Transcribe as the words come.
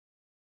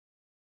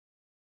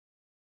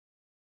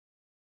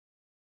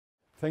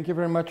Thank you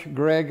very much,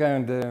 Greg,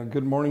 and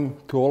good morning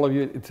to all of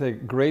you. It's a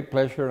great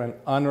pleasure and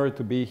honor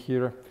to be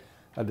here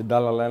at the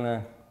Dalla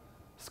Lana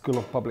School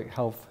of Public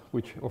Health,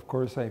 which, of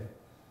course, I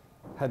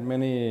had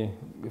many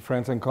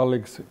friends and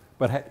colleagues,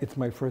 but it's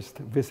my first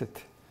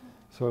visit.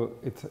 So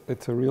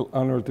it's a real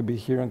honor to be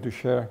here and to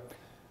share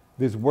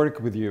this work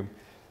with you.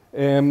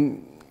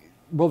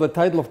 Well, the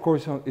title, of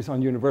course, is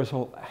on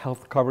universal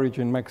health coverage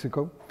in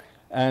Mexico,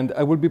 and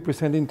I will be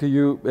presenting to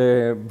you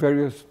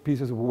various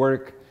pieces of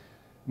work,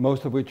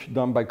 most of which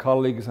done by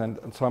colleagues and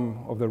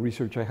some of the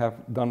research I have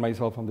done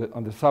myself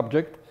on the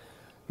subject.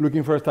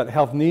 Looking first at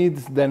health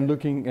needs, then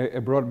looking at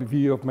a broad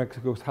view of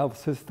Mexico's health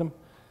system,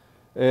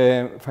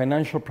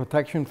 financial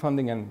protection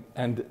funding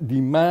and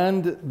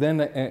demand,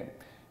 then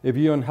a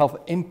view on health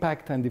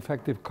impact and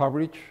effective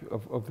coverage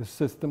of the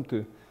system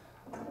to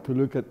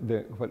look at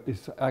what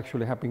is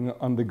actually happening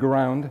on the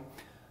ground.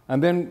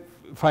 And then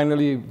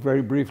finally,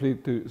 very briefly,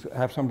 to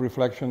have some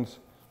reflections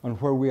on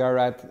where we are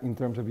at in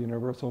terms of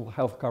universal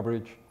health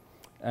coverage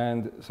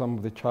and some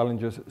of the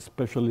challenges,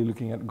 especially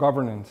looking at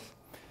governance.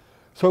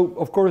 So,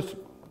 of course,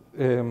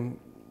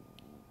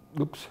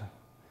 oops,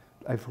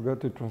 I forgot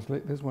to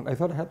translate this one. I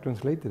thought I had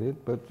translated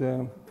it, but,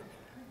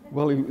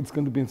 well, it's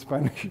going to be in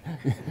Spanish.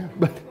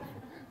 But,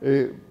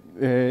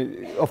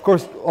 of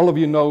course, all of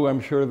you know,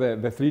 I'm sure,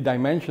 the three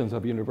dimensions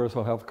of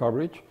universal health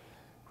coverage,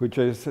 which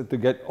is to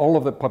get all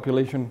of the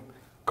population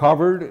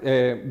covered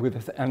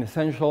with an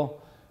essential,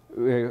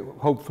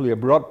 hopefully a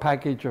broad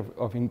package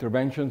of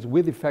interventions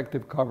with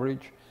effective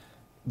coverage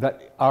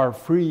that are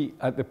free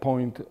at the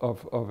point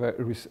of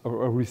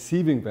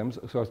receiving them,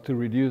 so as to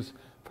reduce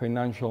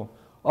financial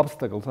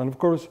obstacles. And of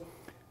course,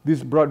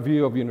 this broad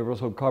view of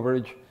universal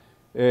coverage,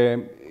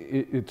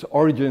 its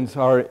origins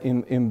are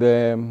in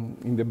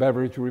the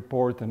Beveridge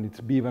Report and its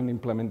Bevan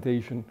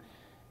implementation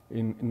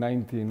in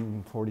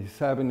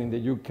 1947 in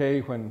the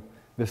UK, when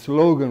the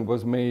slogan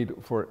was made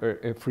for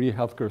a free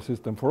healthcare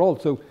system for all.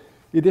 So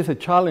it is a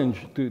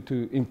challenge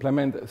to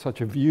implement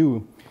such a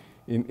view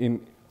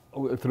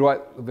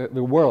throughout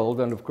the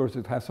world, and of course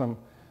it has some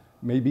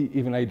maybe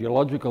even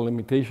ideological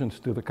limitations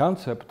to the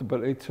concept,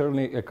 but it's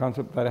certainly a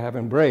concept that I have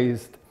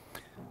embraced,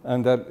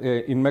 and that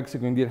in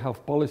Mexico, indeed,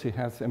 health policy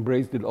has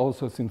embraced it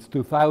also since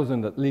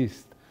 2000 at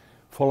least,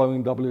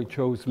 following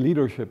WHO's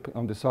leadership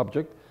on the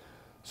subject.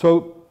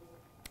 So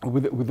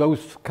with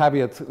those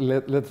caveats,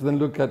 let's then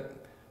look at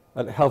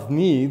health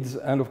needs,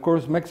 and of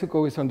course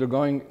Mexico is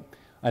undergoing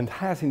and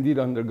has indeed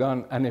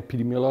undergone an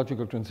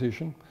epidemiological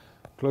transition,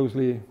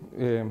 closely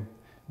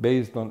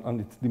based on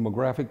its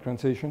demographic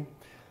transition.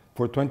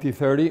 For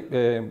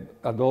 2030,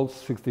 adults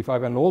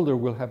 65 and older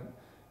will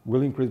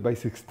increase by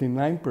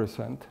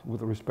 69%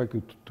 with respect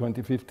to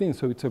 2015.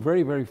 So it's a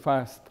very, very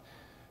fast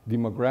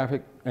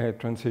demographic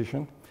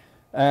transition.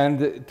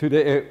 And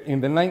today,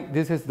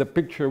 this is the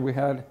picture we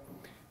had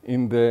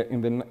in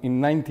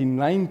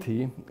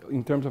 1990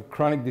 in terms of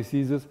chronic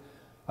diseases,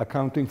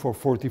 accounting for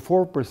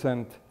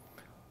 44%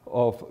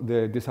 of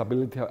the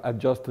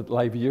disability-adjusted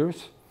life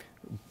years,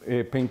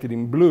 painted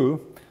in blue,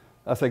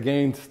 as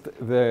against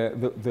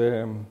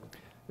the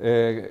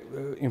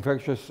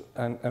infectious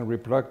and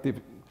reproductive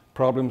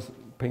problems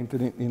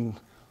painted in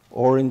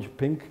orange,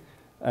 pink,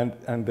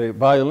 and the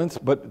violence.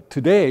 But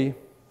today,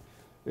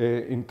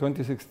 in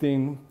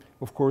 2016,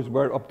 of course,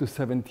 we're up to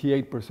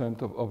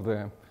 78% of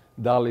the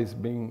DALYs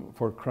being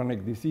for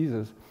chronic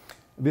diseases.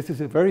 This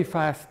is a very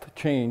fast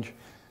change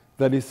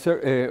that is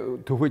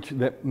to which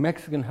the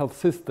Mexican health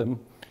system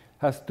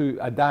has to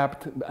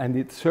adapt, and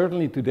it's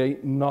certainly today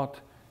not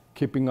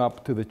keeping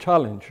up to the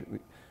challenge.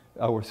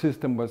 Our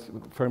system was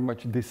very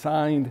much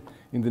designed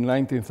in the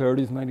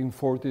 1930s,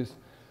 1940s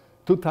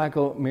to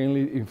tackle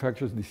mainly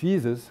infectious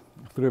diseases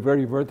through a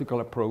very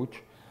vertical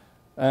approach,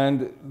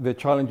 and the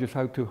challenge is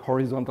how to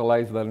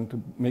horizontalize that and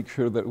to make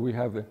sure that we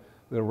have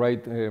the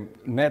right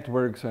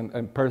networks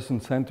and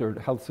person-centered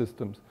health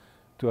systems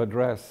to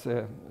address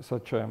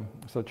such a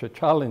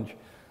challenge.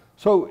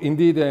 So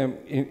indeed,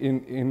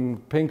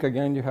 in pink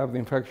again, you have the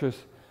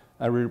infectious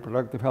and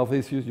reproductive health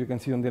issues. You can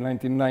see in the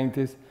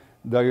 1990s,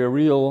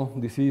 diarrheal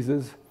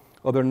diseases,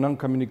 other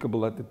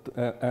non-communicable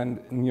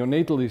and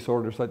neonatal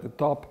disorders at the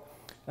top.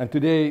 And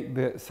today,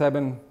 the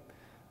 7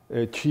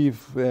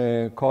 chief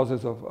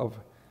causes of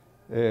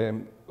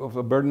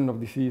a burden of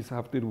disease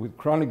have to do with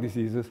chronic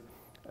diseases,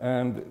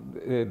 and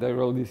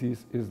diarrheal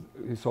disease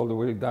is all the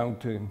way down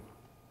to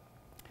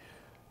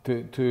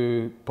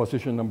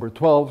position number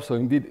 12. So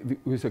indeed,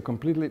 it was a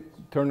completely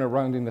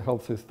turnaround in the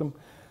health system.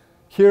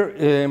 Here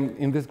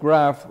in this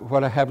graph,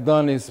 what I have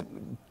done is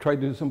try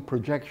to do some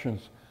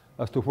projections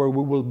as to where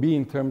we will be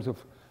in terms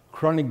of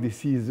chronic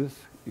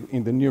diseases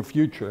in the near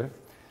future.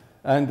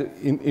 And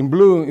in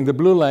the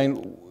blue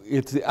line,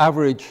 it's the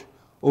average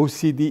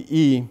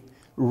OCDE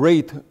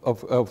rate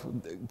of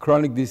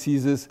chronic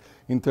diseases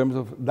in terms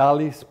of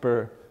DALYs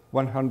per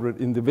 100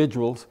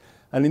 individuals.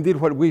 And indeed,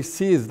 what we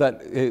see is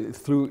that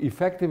through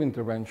effective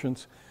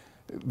interventions,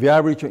 the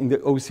average in the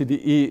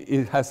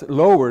OCDE has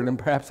lowered and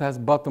perhaps has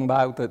bottomed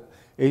out at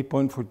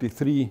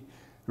 8.43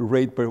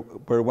 rate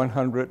per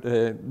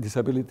 100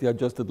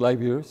 disability-adjusted life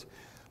years.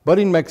 But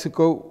in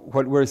Mexico,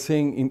 what we're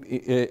seeing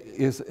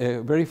is a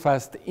very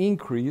fast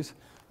increase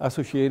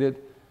associated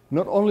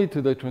not only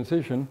to the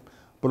transition,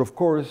 but of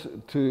course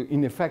to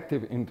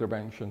ineffective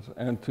interventions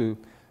and to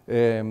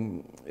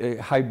a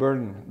high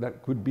burden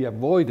that could be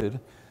avoided.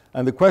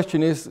 And the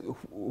question is,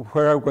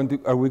 where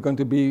are we going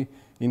to be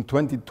in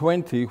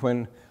 2020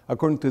 when,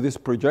 according to this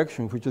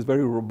projection, which is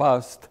very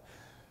robust,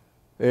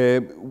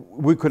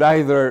 we could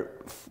either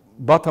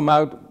bottom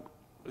out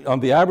on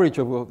the average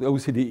of the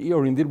OECD,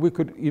 or indeed we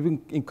could even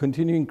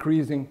continue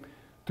increasing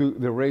to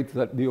the rates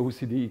that the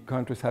OECD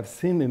countries have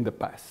seen in the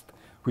past,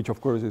 which of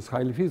course is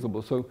highly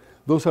feasible. So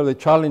those are the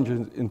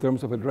challenges in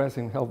terms of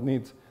addressing health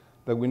needs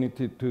that we need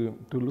to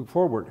look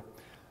forward.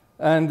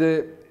 And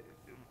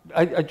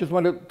I just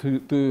wanted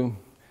to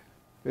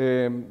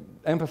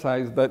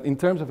emphasize that in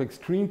terms of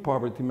extreme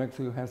poverty,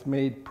 Mexico has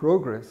made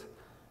progress.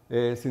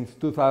 Since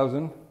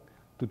 2000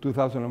 to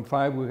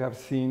 2005, we have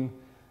seen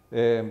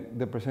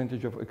the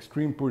percentage of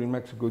extreme poor in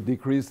Mexico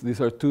decrease.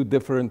 These are two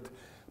different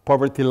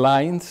poverty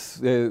lines,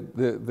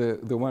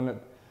 the one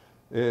at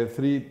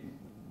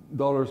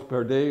 $3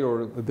 per day,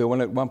 or the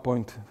one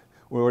at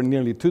or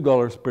nearly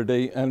 $2 per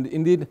day. And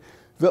indeed,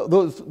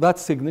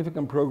 that's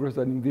significant progress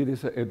that indeed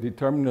is a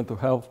determinant of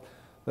health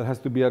that has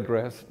to be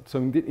addressed. So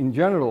indeed, in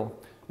general,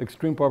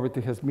 extreme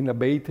poverty has been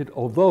abated,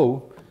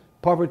 although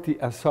poverty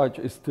as such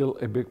is still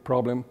a big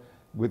problem,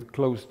 with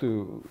close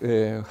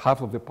to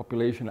half of the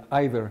population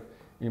either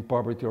in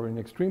poverty or in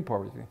extreme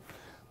poverty.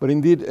 But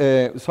indeed,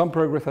 some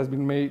progress has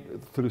been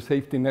made through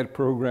safety net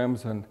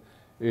programs and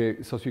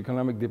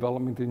socioeconomic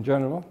development in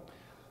general.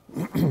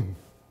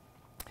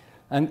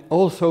 And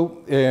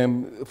also,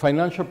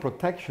 financial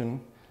protection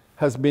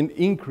has been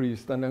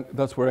increased, and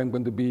that's where I'm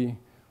going to be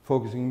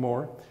focusing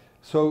more.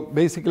 So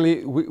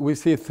basically, we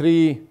see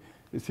three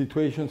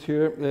situations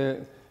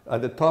here.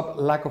 At the top,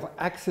 lack of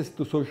access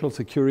to Social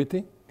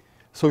Security.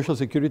 Social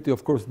Security,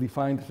 of course,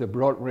 defined as a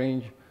broad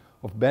range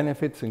of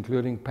benefits,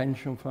 including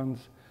pension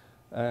funds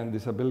and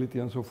disability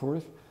and so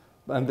forth.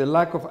 And the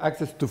lack of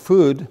access to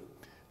food,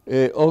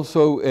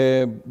 also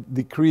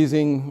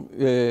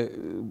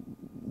decreasing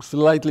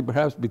slightly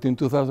perhaps between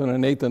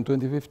 2008 and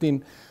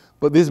 2015.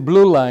 But this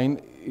blue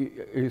line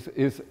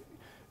is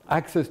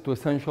access to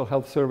essential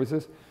health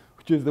services,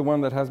 which is the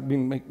one that has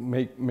been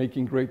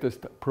making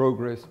greatest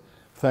progress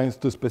thanks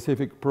to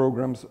specific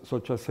programs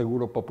such as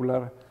Seguro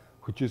Popular,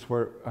 which is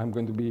where I'm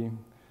going to be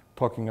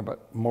talking about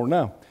more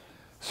now.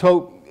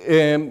 So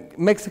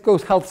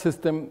Mexico's health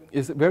system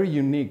is very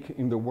unique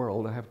in the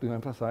world, I have to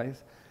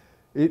emphasize.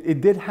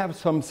 It did have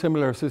some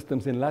similar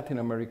systems in Latin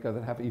America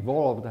that have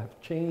evolved, that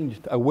have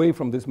changed away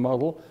from this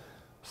model,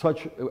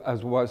 such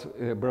as was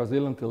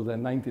Brazil until the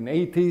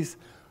 1980s,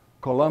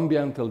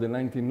 Colombia until the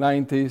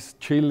 1990s,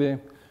 Chile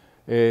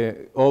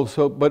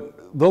also.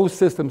 But those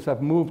systems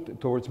have moved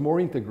towards more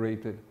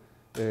integrated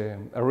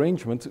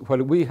arrangements.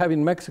 What we have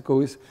in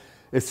Mexico is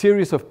a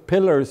series of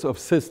pillars of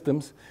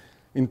systems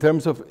in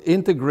terms of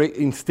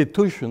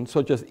institutions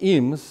such as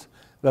IMSS,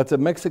 that's a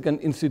Mexican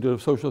Institute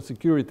of Social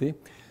Security,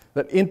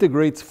 that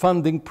integrates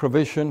funding,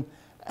 provision,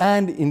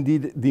 and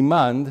indeed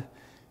demand,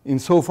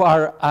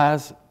 insofar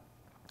as,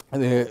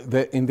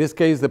 in this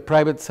case, the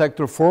private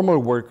sector formal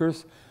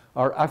workers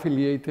are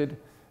affiliated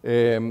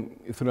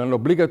through an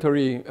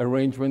obligatory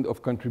arrangement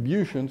of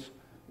contributions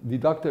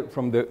deducted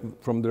from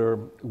their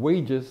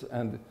wages,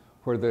 and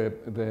where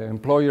the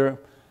employer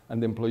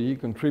and the employee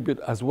contribute,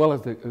 as well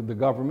as the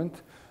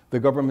government. The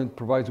government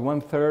provides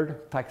 1/3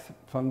 tax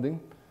funding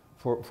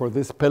for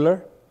this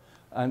pillar,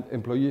 and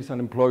employees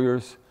and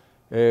employers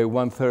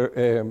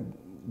 1/3,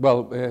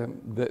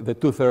 the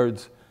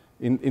 2/3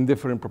 in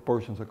different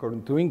proportions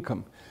according to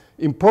income.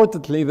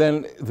 Importantly,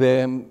 then,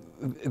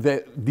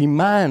 the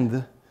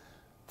demand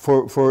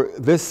for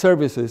these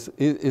services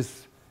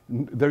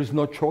there is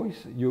no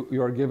choice.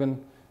 You are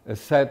given a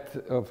set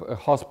of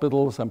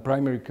hospitals and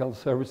primary care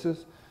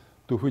services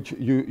to which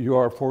you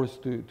are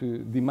forced to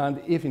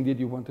demand, if indeed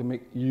you want to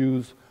make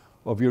use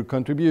of your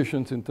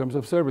contributions in terms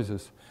of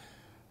services.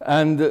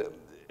 And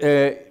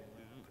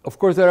of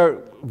course, there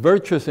are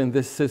virtues in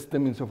this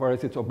system insofar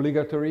as it's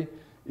obligatory,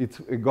 it's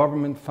a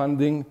government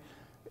funding,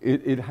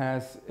 it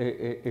has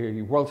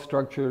a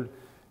well-structured,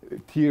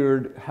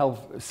 tiered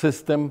health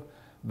system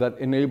that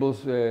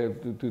enables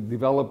to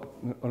develop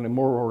on a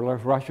more or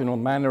less rational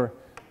manner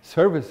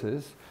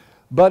services.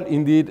 But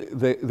indeed,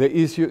 the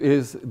issue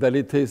is that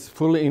it is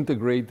fully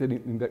integrated,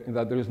 in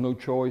that there is no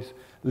choice,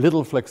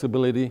 little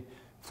flexibility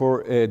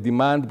for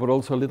demand, but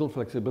also little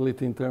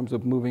flexibility in terms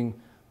of moving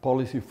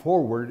policy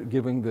forward,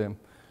 given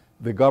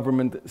the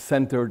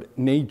government-centered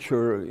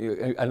nature,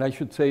 and I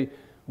should say,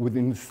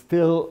 within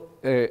still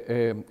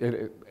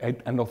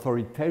an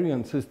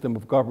authoritarian system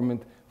of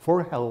government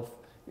for health,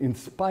 in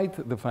spite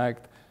of the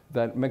fact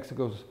that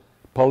Mexico's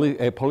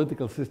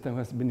political system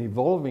has been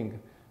evolving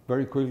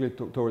very quickly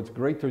towards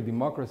greater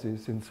democracy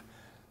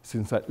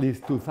since at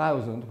least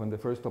 2000, when the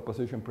first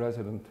opposition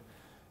president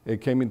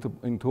came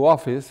into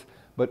office.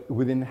 But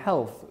within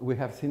health, we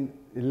have seen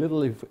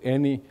little, if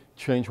any,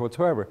 change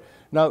whatsoever.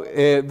 Now,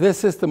 this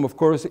system, of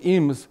course,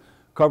 IMSS,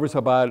 covers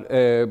about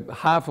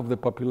half of the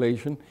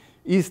population,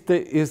 is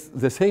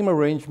the same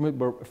arrangement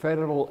for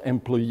federal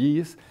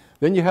employees.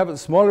 Then you have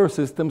smaller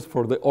systems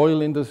for the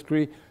oil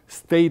industry,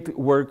 state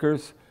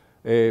workers,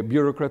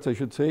 bureaucrats, I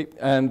should say,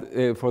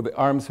 and for the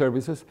armed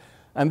services.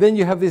 And then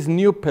you have this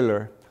new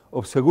pillar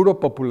of Seguro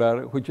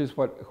Popular, which is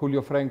what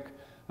Julio Frank,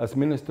 as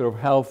Minister of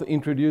Health,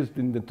 introduced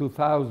in the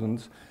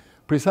 2000s,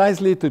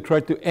 precisely to try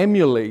to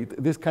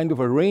emulate this kind of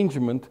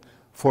arrangement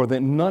for the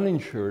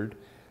non-insured,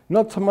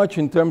 not so much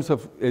in terms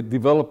of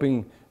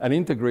developing an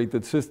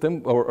integrated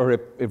system or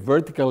a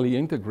vertically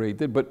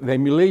integrated, but the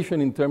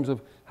emulation in terms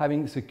of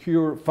having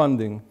secure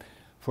funding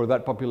for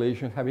that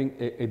population, having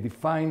a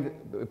defined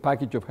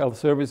package of health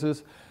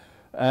services,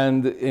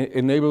 and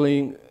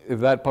enabling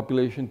that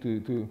population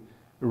to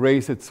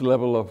raise its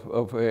level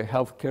of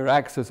healthcare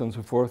access and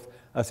so forth,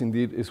 as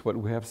indeed is what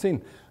we have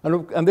seen.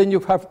 And then you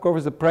have, of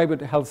course, the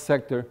private health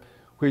sector,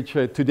 which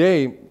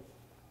today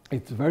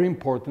it's very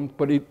important,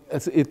 but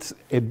it's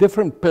a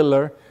different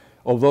pillar,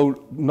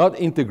 although not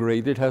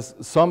integrated, has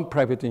some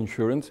private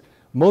insurance,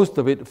 most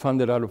of it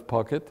funded out of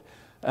pocket,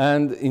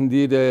 and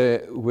indeed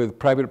with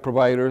private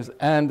providers,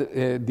 and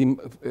in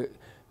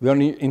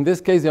this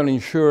case the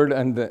uninsured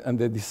and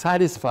the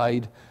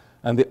dissatisfied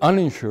and the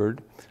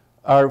uninsured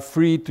are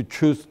free to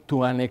choose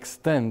to an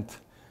extent,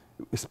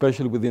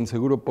 especially within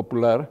Seguro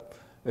Popular.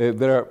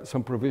 There are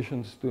some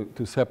provisions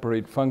to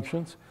separate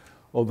functions,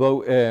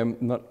 although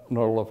not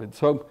all of it.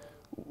 So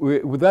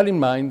with that in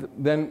mind,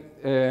 then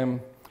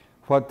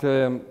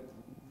I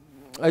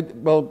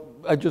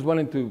just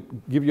wanted to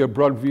give you a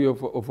broad view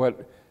of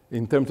what,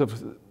 in terms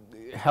of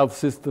health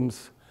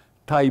systems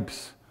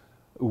types,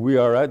 we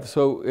are at.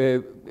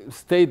 So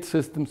state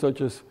systems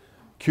such as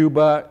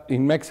Cuba,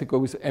 in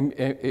Mexico, is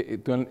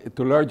to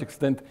a large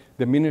extent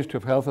the Ministry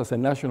of Health as a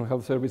national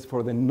health service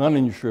for the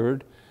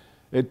non-insured,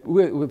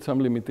 with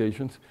some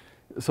limitations.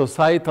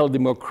 Societal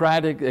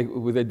democratic,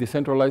 with a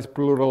decentralized,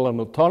 plural, and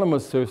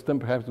autonomous system,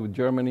 perhaps with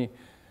Germany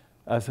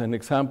as an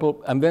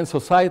example. And then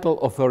societal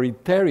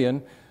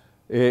authoritarian,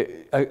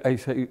 I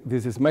say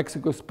this is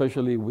Mexico,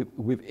 especially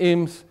with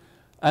IMSS,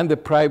 and the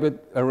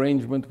private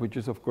arrangement, which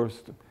is, of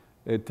course,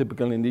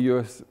 typical in the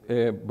US,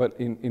 but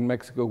in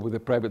Mexico with the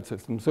private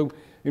system. So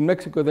in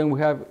Mexico, then we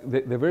have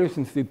the various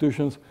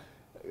institutions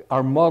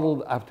are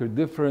modeled after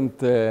different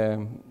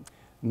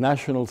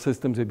national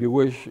systems, if you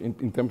wish,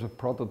 in terms of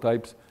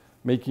prototypes,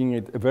 making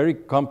it a very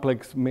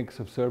complex mix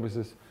of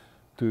services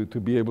to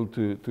be able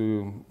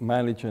to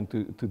manage and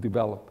to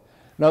develop.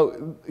 Now,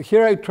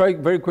 here I try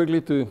very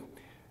quickly to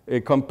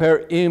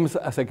compare IMSS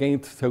as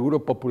against Seguro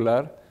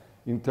Popular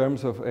in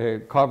terms of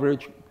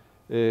coverage,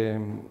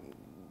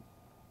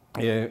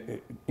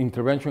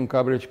 intervention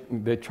coverage,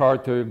 the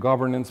charter,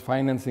 governance,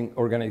 financing,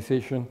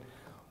 organization,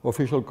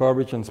 official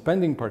coverage, and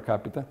spending per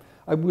capita.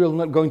 I will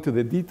not go into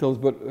the details,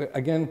 but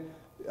again,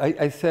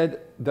 I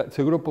said that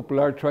Seguro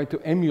Popular tried to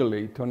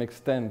emulate, to an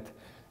extent,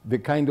 the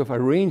kind of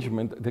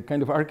arrangement, the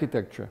kind of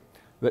architecture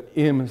that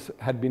IMSS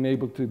had been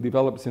able to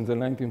develop since the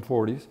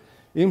 1940s.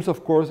 IMSS,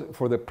 of course,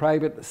 for the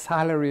private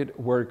salaried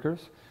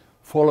workers,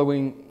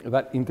 following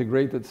that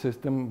integrated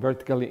system,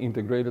 vertically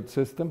integrated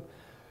system.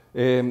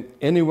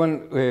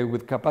 Anyone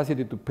with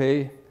capacity to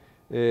pay,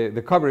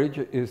 the coverage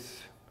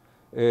is,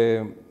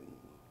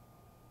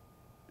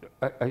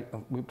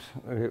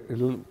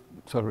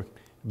 sorry,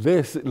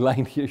 this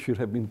line here should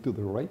have been to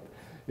the right.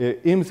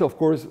 IMSS, of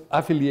course,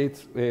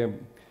 affiliates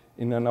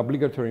in an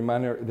obligatory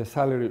manner the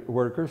salaried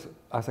workers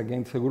as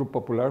against Seguro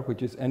Popular,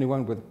 which is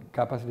anyone with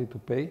capacity to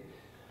pay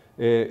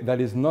that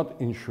is not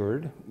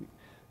insured.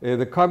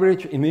 The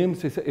coverage in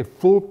IMSS is a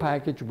full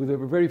package with a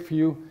very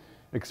few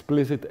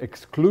explicit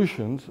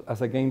exclusions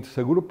as against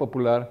Seguro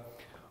Popular,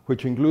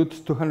 which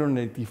includes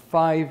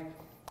 285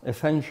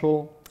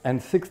 essential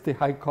and 60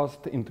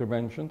 high-cost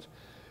interventions.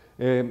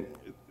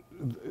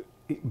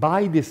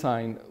 By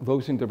design,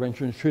 those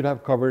interventions should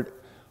have covered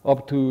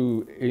up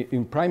to,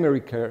 in primary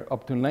care,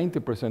 up to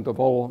 90% of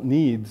all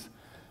needs,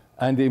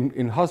 and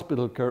in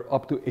hospital care,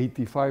 up to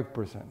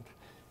 85%.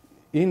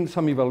 In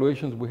some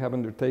evaluations we have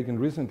undertaken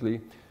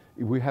recently,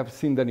 we have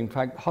seen that, in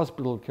fact,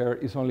 hospital care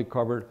is only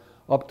covered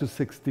up to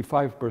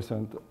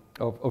 65%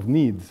 of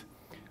needs.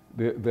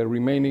 The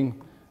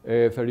remaining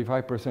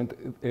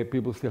 35%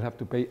 people still have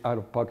to pay out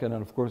of pocket,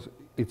 and of course,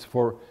 it's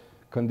for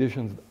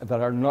conditions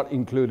that are not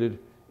included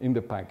in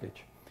the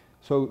package.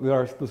 So there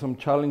are still some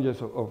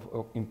challenges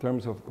in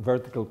terms of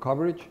vertical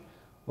coverage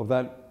of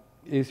that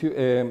issue.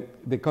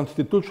 The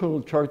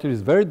constitutional charter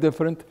is very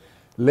different.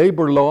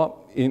 Labor law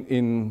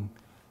in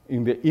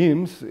the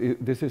IMSS,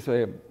 this is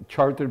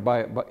chartered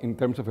in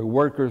terms of a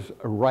worker's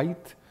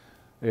right.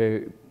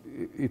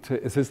 It's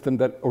a system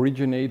that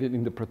originated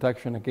in the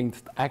protection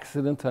against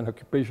accidents and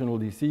occupational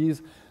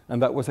disease,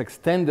 and that was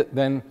extended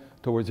then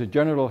towards the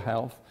general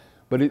health.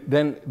 But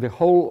then the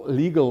whole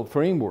legal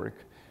framework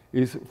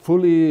is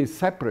fully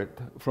separate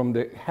from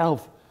the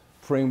health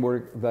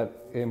framework that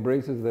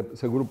embraces the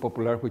Seguro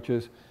Popular, which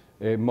is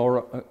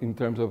more in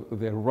terms of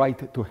the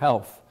right to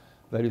health.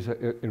 That is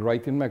a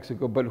right in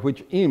Mexico, but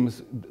which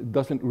IMSS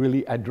doesn't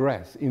really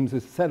address. IMSS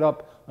is set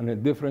up on a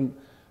different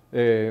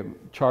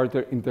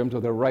charter in terms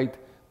of the right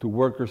to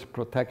workers'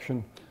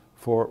 protection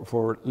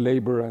for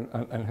labor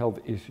and health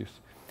issues.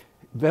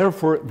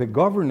 Therefore, the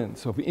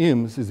governance of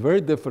IMSS is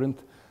very different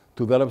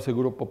to that of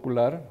Seguro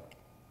Popular.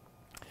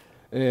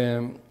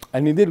 And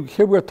indeed,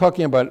 here we're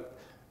talking about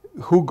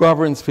who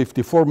governs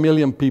 54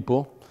 million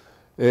people,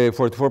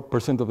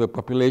 44% of the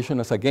population,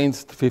 as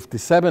against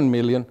 57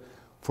 million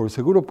for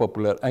Seguro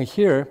Popular. And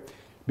here,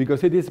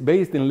 because it is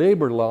based in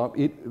labor law,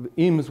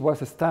 IMSS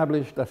was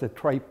established as a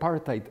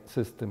tripartite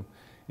system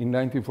in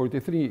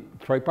 1943.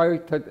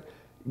 Tripartite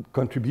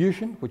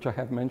contribution, which I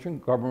have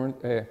mentioned,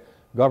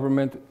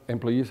 government,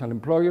 employees, and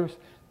employers,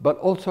 but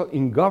also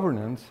in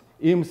governance,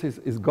 IMSS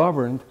is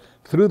governed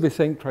through the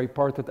same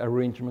tripartite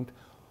arrangement,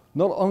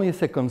 not only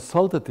as a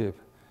consultative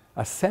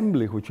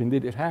assembly, which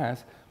indeed it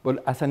has,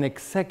 but as an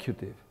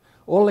executive.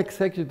 All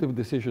executive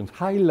decisions,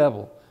 high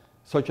level,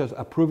 such as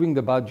approving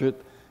the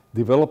budget,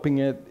 developing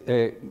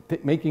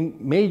it, making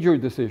major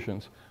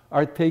decisions,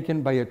 are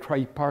taken by a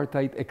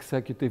tripartite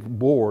executive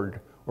board,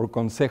 or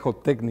Consejo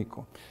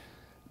Técnico.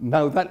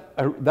 Now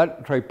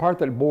that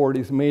tripartite board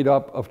is made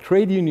up of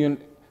trade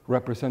union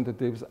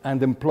representatives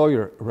and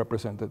employer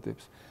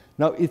representatives.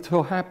 Now it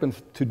so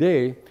happens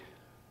today,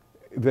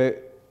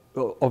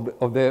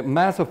 of the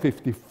mass of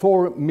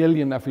 54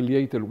 million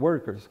affiliated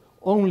workers,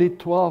 only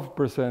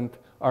 12%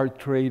 are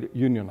trade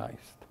unionized.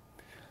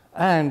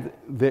 And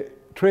the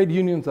trade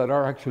unions that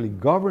are actually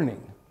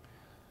governing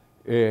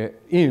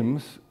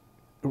IMSS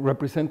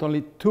represent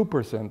only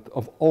 2%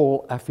 of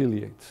all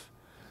affiliates.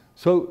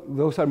 So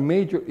those are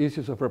major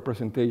issues of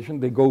representation.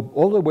 They go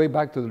all the way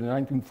back to the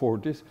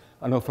 1940s,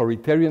 an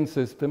authoritarian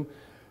system,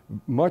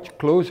 much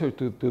closer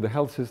to the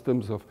health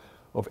systems of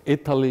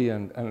Italy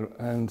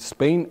and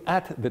Spain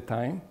at the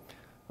time.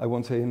 I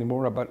won't say any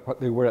more about what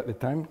they were at the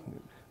time,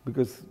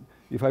 because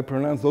if I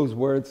pronounce those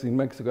words in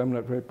Mexico, I'm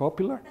not very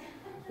popular.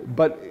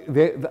 But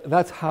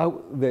that's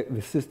how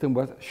the system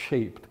was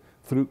shaped,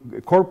 through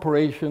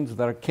corporations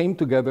that came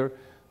together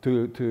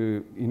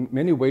to in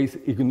many ways,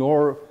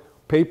 ignore,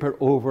 paper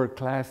over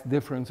class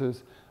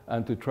differences,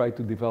 and to try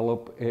to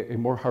develop a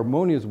more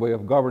harmonious way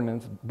of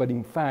governance. But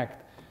in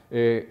fact,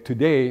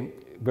 today,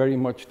 very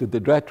much to the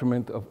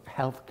detriment of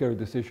healthcare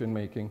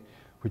decision-making,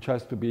 which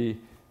has to be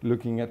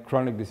looking at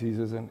chronic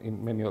diseases and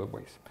in many other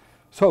ways.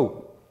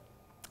 So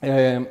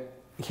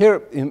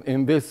here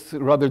in this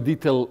rather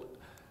detailed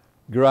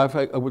graph,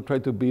 I will try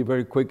to be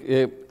very quick.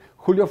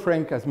 Julio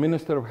Frenk, as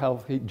Minister of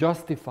Health, he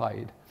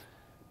justified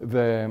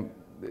the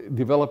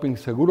developing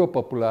Seguro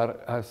Popular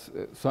as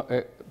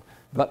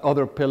that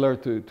other pillar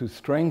to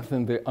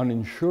strengthen the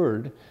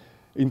uninsured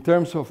in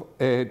terms of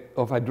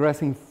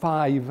addressing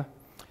 5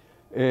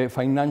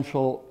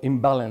 financial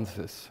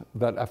imbalances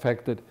that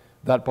affected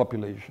that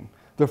population.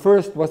 The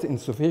first was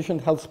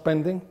insufficient health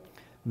spending.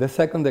 The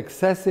second,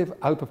 excessive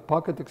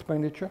out-of-pocket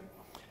expenditure.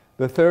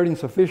 The third,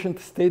 insufficient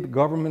state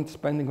government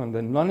spending on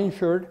the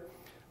non-insured.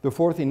 The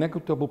fourth,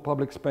 inequitable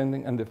public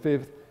spending. And the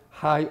fifth,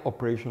 high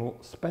operational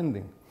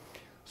spending.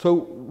 So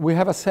we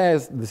have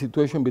assessed the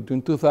situation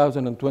between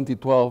 2000 and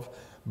 2012.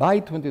 By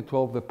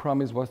 2012, the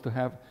promise was to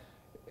have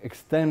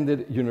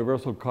extended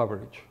universal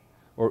coverage,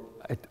 or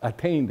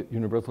attained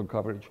universal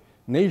coverage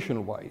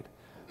nationwide.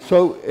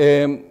 So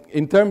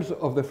in terms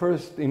of the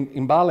first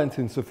imbalance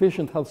in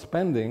sufficient health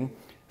spending,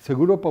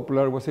 Seguro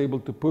Popular was able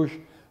to push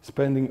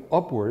spending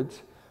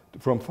upwards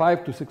from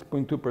 5 to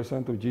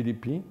 6.2% of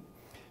GDP.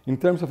 In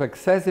terms of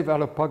excessive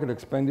out-of-pocket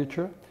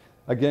expenditure,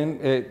 again,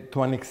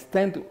 to an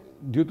extent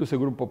due to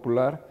Seguro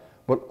Popular,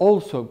 but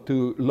also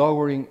to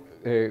lowering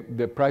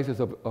the prices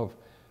of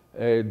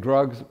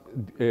drugs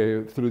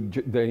through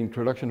the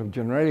introduction of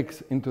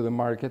generics into the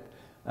market,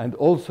 and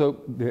also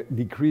the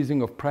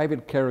decreasing of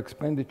private care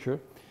expenditure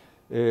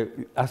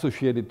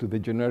associated to the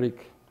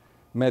generic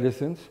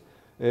medicines.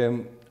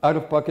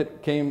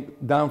 Out-of-pocket came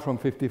down from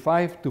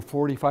 55 to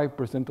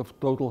 45% of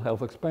total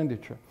health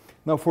expenditure.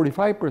 Now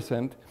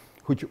 45%,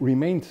 which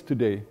remains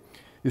today,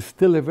 is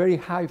still a very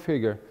high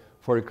figure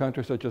for a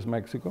country such as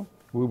Mexico.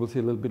 We will see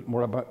a little bit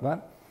more about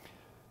that.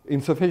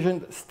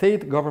 Insufficient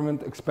state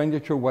government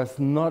expenditure was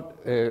not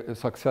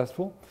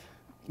successful.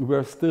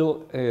 We're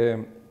still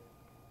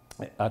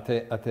at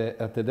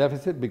a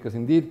deficit because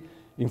indeed,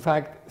 in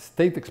fact,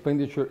 state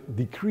expenditure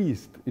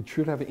decreased. It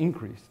should have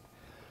increased.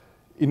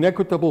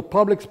 Inequitable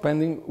public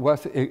spending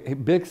was a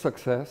big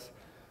success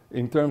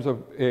in terms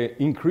of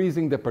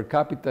increasing the per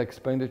capita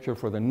expenditure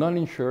for the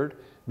non-insured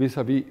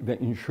vis-a-vis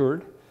the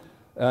insured.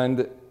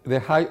 And the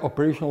high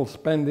operational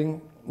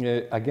spending,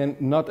 again,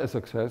 not a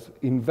success.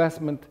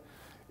 Investment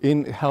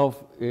in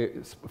health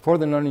for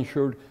the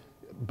non-insured,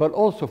 but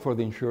also for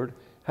the insured,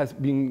 has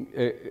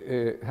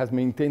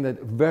maintained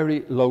at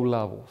very low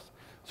levels.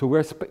 So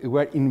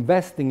we're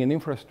investing in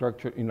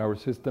infrastructure in our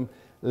system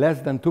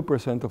less than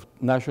 2% of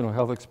national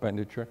health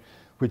expenditure,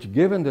 which,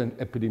 given the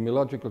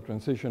epidemiological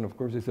transition, of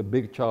course, is a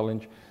big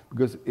challenge,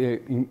 because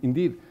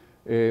indeed,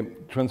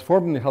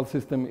 transforming the health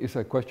system is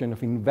a question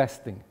of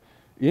investing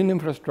in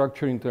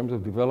infrastructure in terms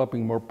of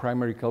developing more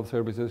primary health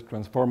services,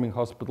 transforming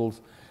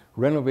hospitals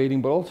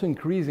renovating, but also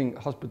increasing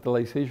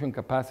hospitalization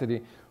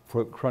capacity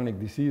for chronic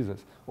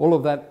diseases. All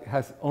of that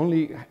has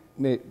only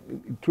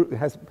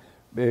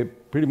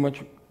pretty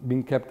much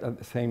been kept at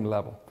the same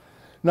level.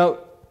 Now,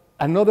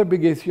 another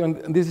big issue,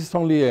 and this is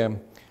only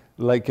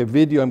like a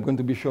video I'm going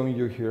to be showing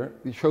you here.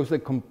 It shows the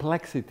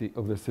complexity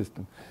of the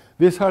system.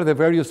 These are the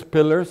various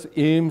pillars,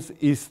 IMSS,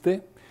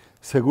 ISSSTE,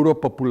 Seguro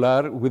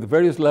Popular, with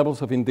various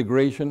levels of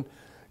integration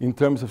in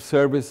terms of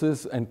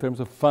services, in terms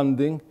of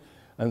funding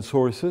and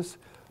sources.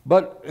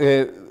 But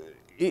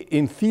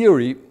in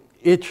theory,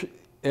 each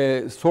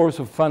source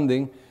of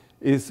funding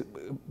is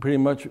pretty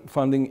much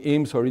funding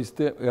IMSS or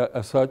ISSSTE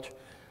as such.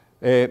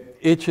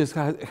 Each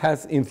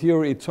has, in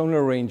theory, its own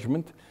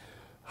arrangement.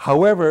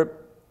 However,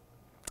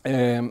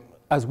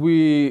 as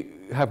we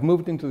have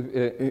moved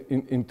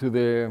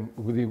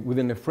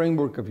within a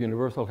framework of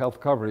universal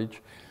health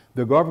coverage,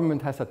 the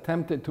government has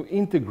attempted to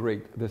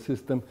integrate the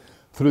system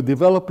through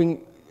developing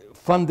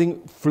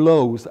funding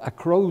flows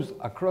across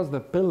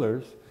the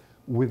pillars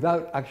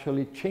without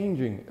actually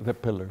changing the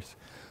pillars.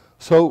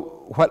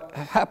 So what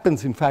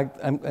happens, in fact,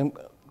 I'm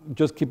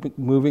just keep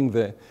moving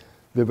the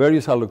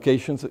various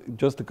allocations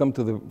just to come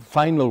to the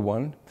final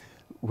one,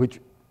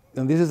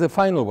 and this is the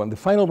final one. The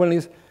final one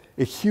is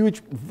a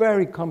huge,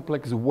 very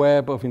complex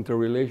web of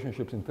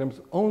interrelationships in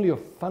terms only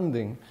of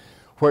funding,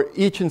 where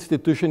each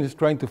institution is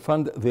trying to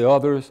fund the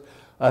others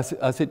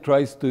as it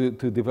tries to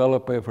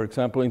develop, for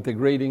example,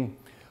 integrating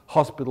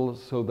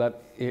hospitals so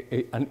that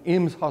an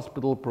IMSS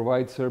hospital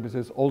provides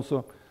services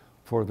also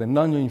for the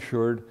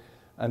non-insured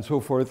and so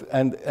forth,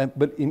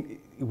 but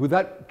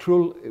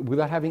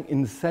without having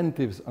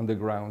incentives on the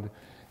ground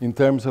in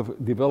terms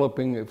of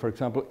developing, for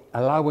example,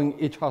 allowing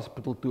each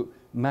hospital to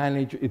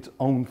manage its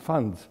own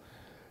funds.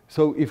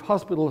 So if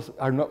hospitals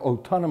are not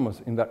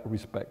autonomous in that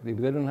respect, if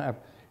they don't have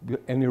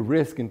any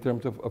risk in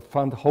terms of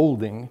fund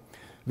holding,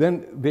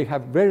 then they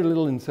have very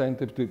little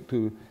incentive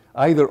to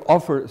either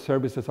offer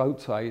services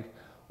outside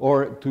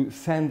or to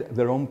send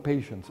their own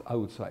patients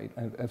outside.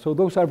 And so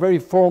those are very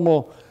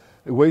formal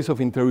ways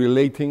of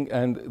interrelating,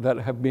 and that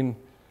have been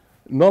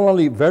not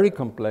only very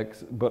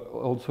complex, but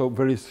also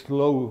very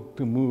slow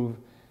to move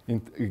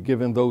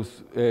given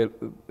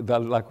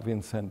that lack of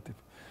incentive.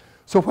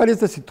 So what is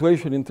the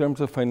situation in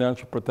terms of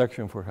financial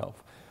protection for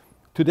health?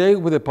 Today,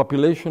 with a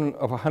population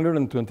of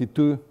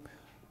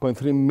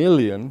 122.3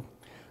 million,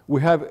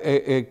 we have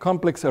a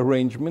complex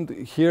arrangement.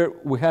 Here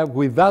we have,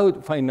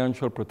 without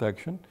financial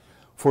protection,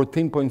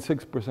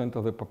 14.6%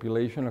 of the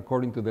population,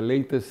 according to the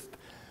latest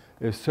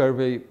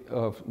survey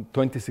of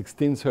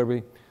 2016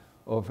 survey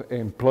of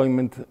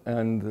employment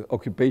and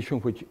occupation,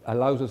 which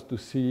allows us to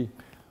see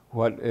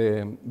what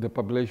the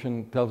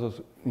population tells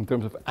us in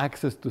terms of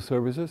access to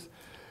services.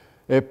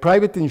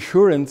 Private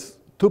insurance,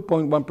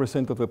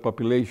 2.1% of the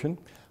population.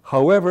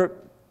 However,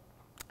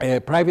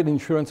 private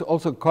insurance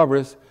also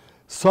covers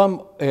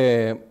some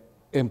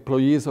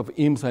employees of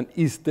IMSS and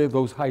ISSSTE,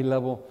 those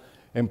high-level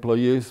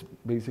employees,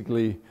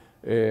 basically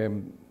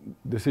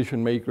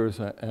decision makers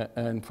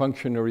and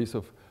functionaries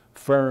of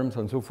firms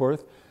and so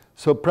forth.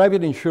 So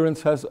private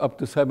insurance has up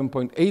to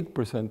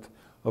 7.8%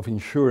 of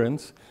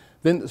insurance.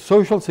 Then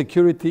Social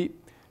Security,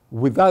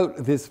 without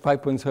this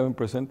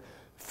 5.7%,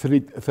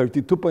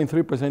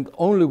 32.3%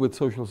 only with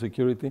Social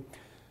Security.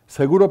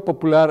 Seguro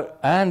Popular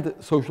and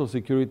Social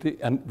Security,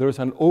 and there's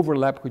an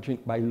overlap which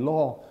by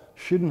law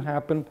shouldn't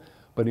happen,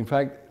 but in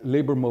fact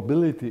labor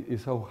mobility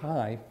is so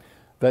high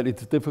that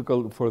it's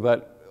difficult for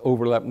that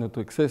overlap not to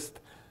exist.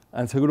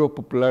 And Seguro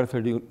Popular,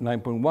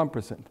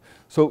 39.1%.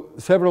 So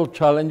several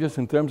challenges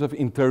in terms of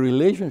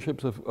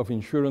interrelationships of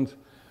insurance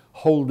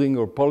holding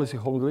or policy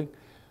holding,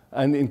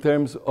 and in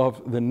terms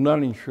of the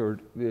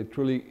non-insured,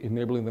 truly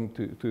enabling them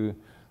to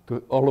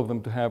all of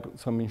them to have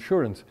some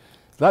insurance.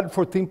 That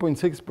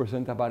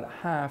 14.6%, about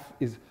half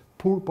is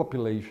poor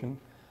population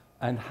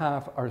and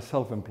half are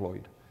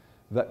self-employed.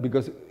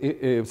 Because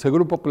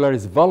Seguro Popular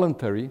is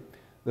voluntary,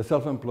 the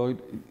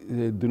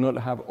self-employed do not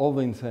have all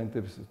the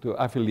incentives to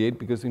affiliate,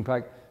 because in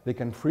fact they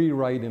can free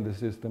ride in the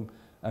system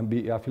and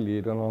be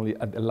affiliated only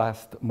at the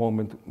last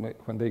moment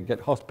when they get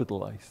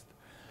hospitalized.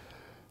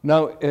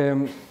 Now,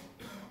 in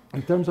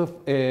terms of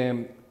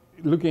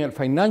looking at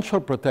financial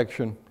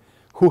protection,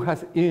 who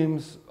has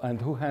IMSS and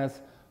who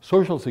has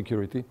Social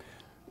Security,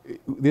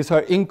 these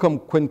are income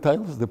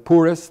quintiles, the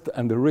poorest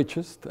and the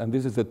richest, and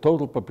this is the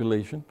total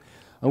population.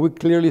 And we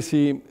clearly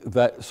see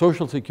that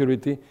Social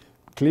Security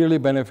clearly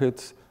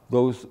benefits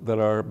those that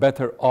are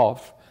better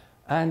off.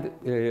 And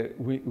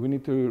we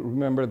need to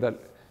remember that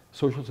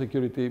Social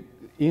Security,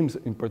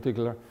 IMSS in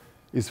particular,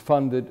 is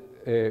funded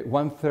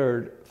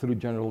 1/3 through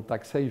general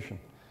taxation,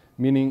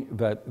 meaning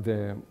that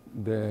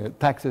the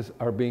taxes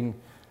are being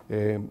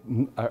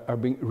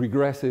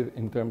regressive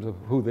in terms of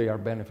who they are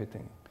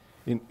benefiting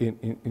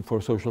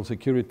for Social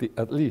Security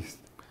at least.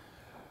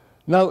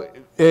 Now,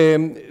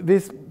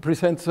 this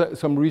presents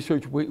some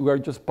research we are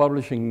just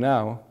publishing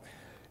now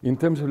in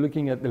terms of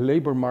looking at the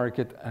labor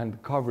market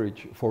and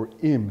coverage for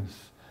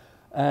IMSS.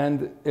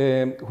 And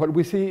what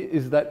we see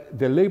is that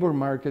the labor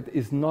market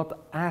is not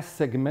as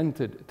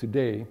segmented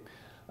today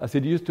as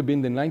it used to be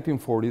in the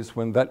 1940s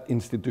when that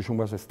institution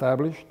was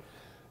established.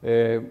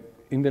 In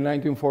the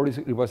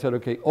 1940s, it was said,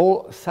 okay,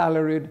 all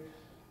salaried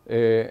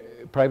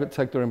private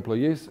sector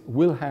employees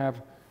will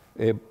have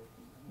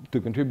to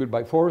contribute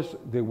by force.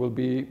 They will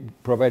be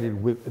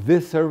provided with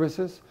these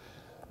services,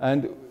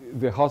 and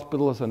the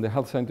hospitals and the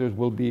health centers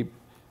will be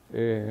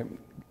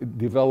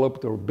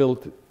developed or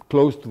built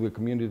close to the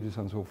communities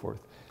and so forth.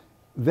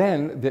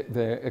 Then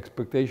the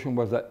expectation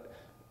was that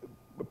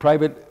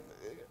private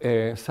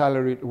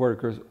salaried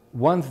workers,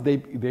 once they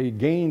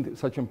gained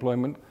such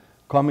employment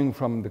coming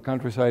from the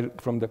countryside,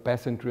 from the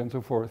peasantry and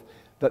so forth,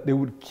 that they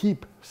would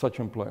keep such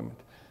employment,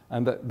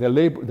 and that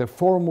the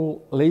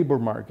formal labor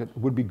market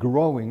would be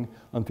growing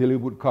until it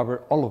would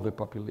cover all of the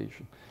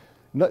population.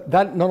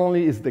 That not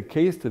only is the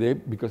case today,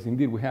 because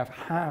indeed we have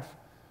half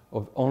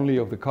only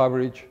of the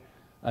coverage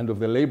and of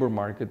the labor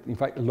market. In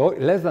fact,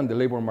 less than the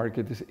labor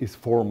market is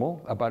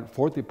formal, about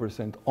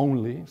 40%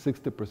 only,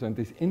 60%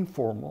 is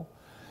informal,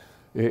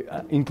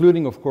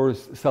 including, of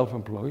course,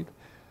 self-employed.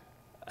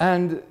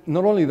 And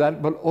not only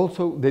that, but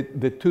also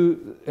the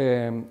two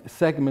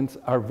segments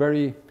are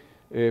very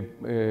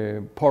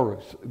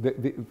porous.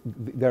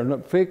 They're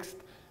not fixed.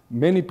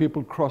 Many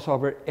people cross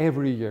over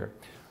every year.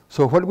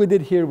 So what we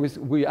did here was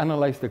we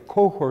analyzed the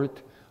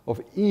cohort of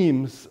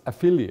EAMS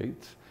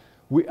affiliates.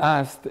 We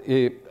asked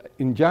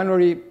in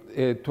January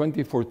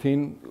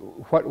 2014,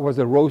 what was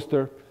the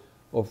roster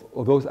of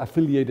those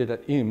affiliated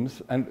at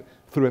EAMS, and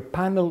through a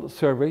panel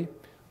survey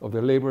of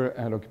the Labor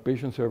and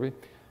Occupation Survey,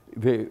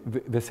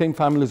 the same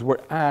families were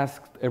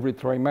asked every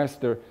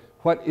trimester,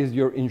 what is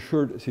your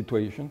insured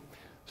situation?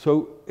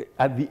 So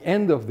at the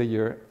end of the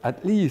year,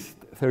 at least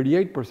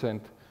 38%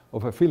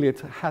 of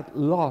affiliates had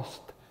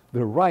lost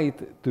the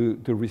right to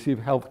receive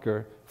health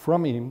care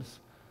from EAMS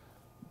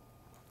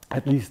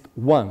at least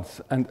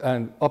once,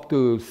 and up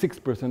to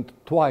 6%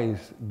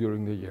 twice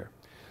during the year.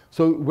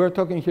 So we're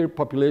talking here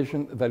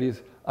population that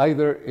is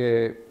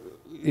either,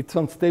 it's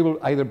unstable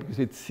either because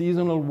it's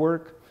seasonal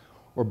work,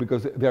 or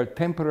because they are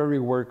temporary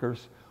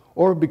workers,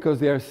 or because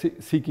they are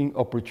seeking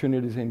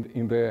opportunities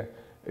in the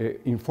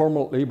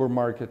informal labor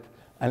market,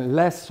 and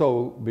less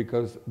so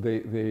because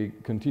they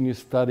continue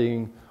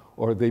studying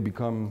or they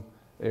become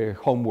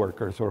home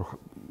workers or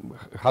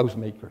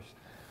housemakers.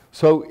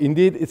 So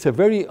indeed, it's a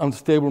very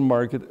unstable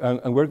market,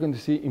 and we're going to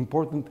see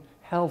important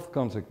health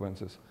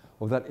consequences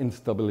of that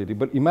instability.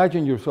 But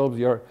imagine yourselves,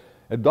 you're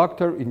a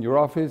doctor in your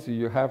office,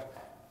 you have,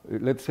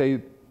 let's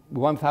say,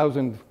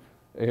 1,000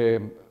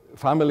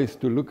 families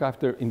to look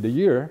after in the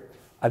year.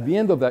 At the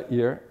end of that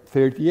year,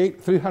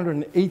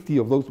 380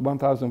 of those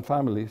 1,000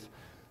 families,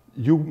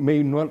 you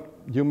may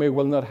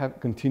well not have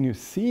continued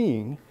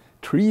seeing,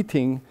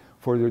 treating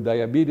for their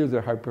diabetes,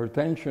 their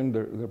hypertension,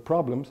 their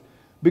problems,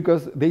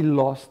 because they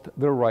lost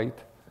their right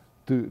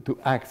to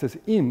access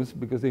EAMS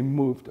because they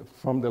moved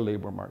from the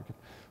labor market.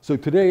 So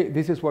today,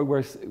 this is why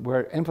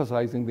we're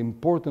emphasizing the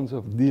importance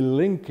of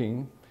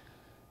delinking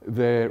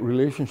the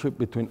relationship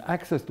between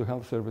access to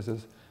health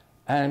services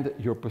and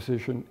your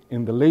position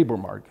in the labor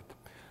market,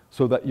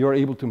 so that you're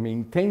able to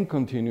maintain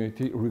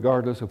continuity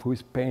regardless of who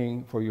is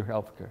paying for your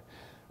health care.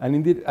 And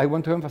indeed, I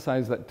want to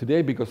emphasize that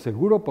today, because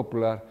Seguro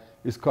Popular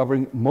is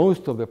covering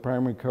most of the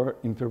primary care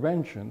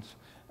interventions,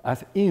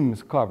 as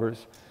EAMS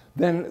covers,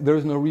 then there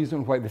is no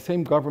reason why the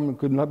same government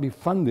could not be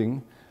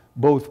funding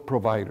both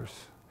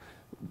providers,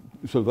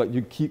 so that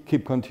you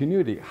keep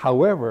continuity.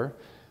 However,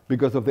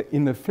 because of the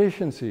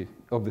inefficiency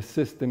of the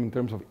system in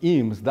terms of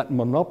EAMS, that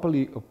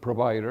monopoly of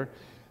provider,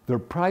 their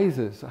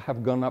prices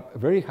have gone up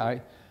very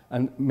high,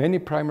 and many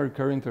primary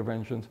care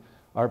interventions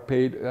are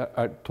paid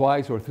at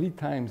twice or three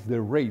times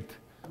the rate,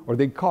 or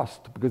they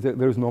cost, because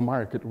there's no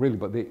market really,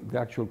 but the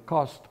actual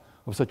cost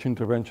of such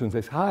interventions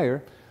is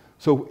higher.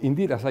 So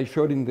indeed, as I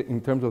showed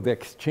in terms of the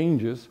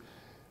exchanges,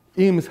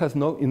 EAMS has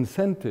no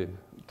incentive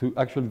to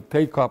actually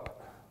take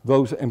up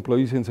those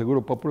employees in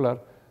Seguro Popular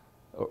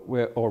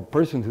or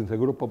persons in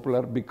Seguro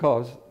Popular,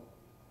 because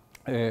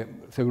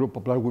Seguro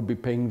Popular would be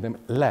paying them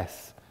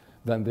less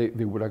than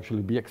they would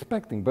actually be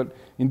expecting. But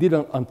indeed,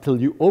 until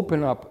you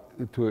open up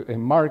to a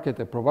market,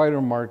 a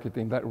provider market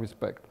in that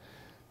respect,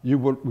 you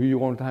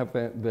won't have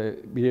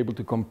be able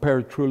to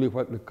compare truly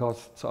what the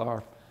costs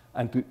are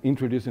and to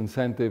introduce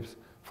incentives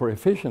for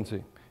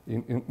efficiency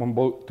on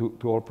both to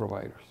all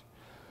providers.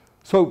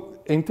 So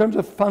in terms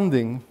of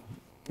funding,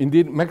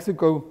 indeed,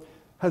 Mexico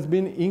has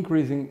been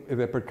increasing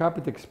the per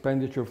capita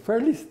expenditure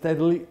fairly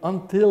steadily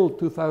until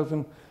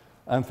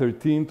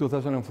 2013,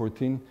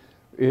 2014.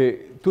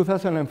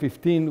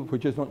 2015,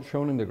 which is not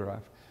shown in the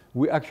graph,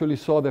 we actually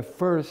saw the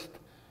first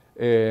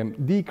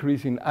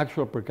decrease in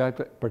actual per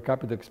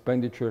capita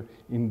expenditure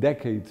in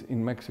decades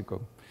in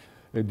Mexico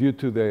due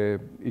to the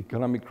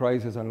economic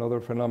crisis and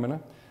other phenomena.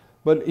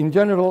 But in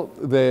general,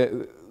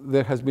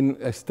 there has been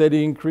a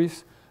steady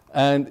increase,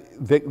 and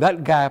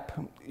that gap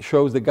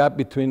shows the gap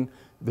between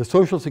the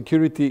Social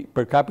Security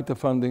per capita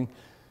funding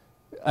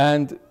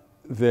and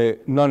the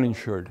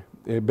non-insured,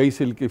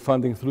 basically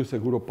funding through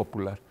Seguro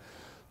Popular.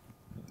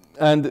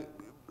 And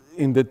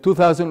in the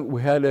 2000,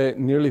 we had a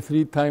nearly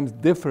 3 times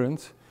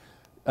difference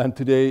and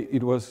today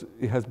it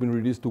has been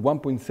reduced to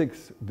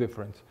 1.6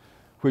 difference,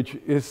 which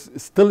is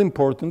still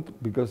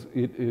important because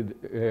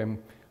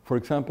for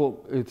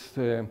example, it's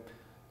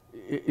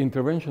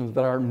interventions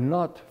that are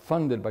not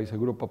funded by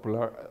Seguro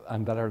Popular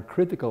and that are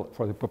critical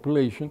for the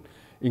population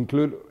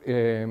include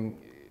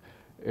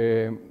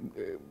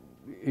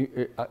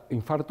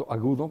infarto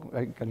agudo,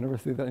 I can never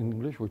say that in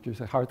English, which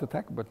is a heart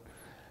attack, but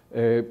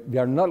they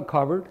are not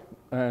covered,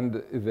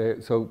 and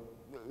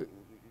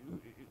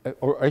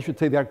or I should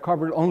say they are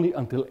covered only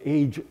until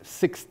age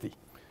 60.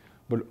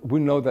 But we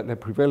know that the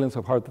prevalence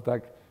of heart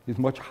attack is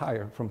much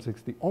higher from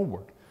 60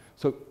 onward.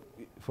 So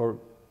for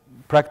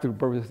practical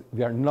purposes,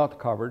 they are not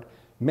covered.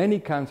 Many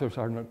cancers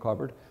are not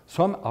covered.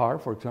 Some are,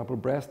 for example,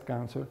 breast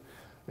cancer,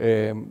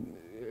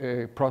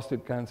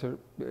 prostate cancer,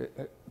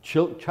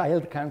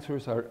 child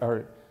cancers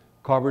are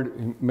covered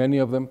in many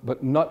of them,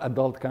 but not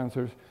adult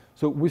cancers.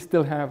 So we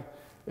still have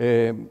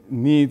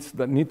needs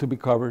that need to be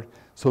covered.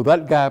 So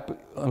that gap,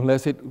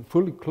 unless it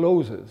fully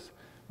closes,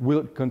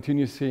 we'll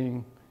continue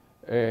seeing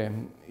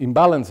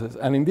imbalances.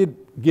 And indeed,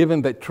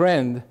 given the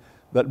trend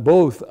that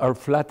both are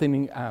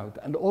flattening out,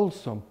 and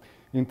also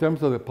in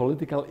terms of the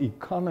political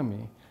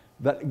economy,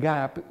 that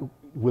gap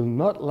will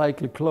not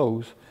likely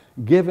close,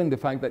 given the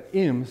fact that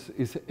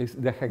IMSS is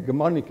the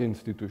hegemonic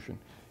institution.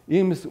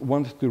 IMSS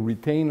wants to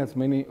retain as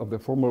many of the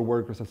formal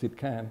workers as it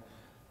can,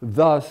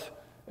 thus,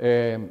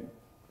 in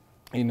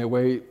a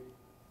way,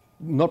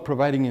 not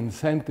providing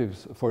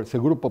incentives for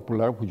Seguro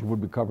Popular, which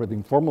would be covered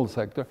in formal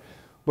sector.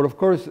 But of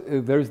course,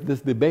 there's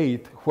this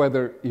debate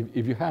whether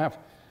if you have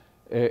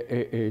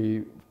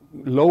a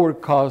lower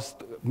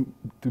cost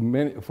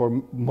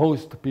for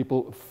most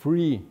people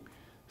free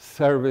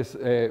service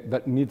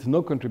that needs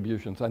no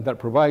contributions and that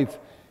provides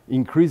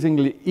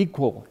increasingly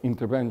equal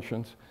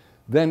interventions,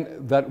 then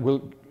that will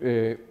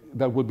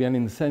be an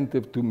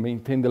incentive to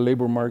maintain the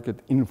labor market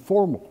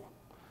informal.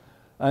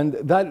 And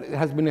that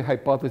has been a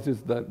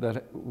hypothesis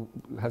that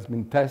has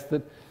been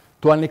tested.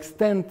 To an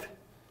extent,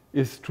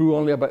 it's true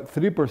only about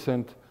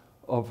 3%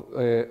 of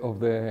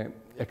the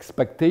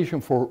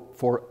expectation for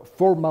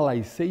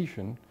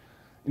formalization.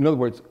 In other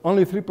words,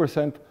 only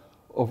 3%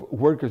 of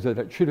workers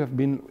that should have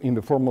been in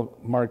the formal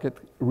market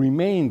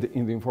remained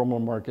in the informal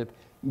market,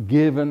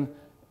 given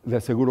the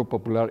Seguro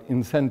Popular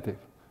incentive.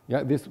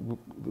 Yeah,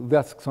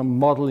 that's some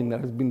modeling that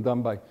has been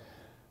done by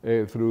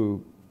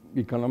through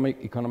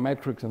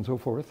econometrics and so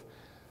forth.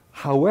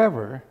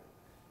 However,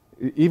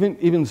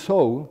 even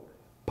so,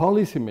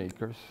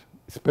 policymakers,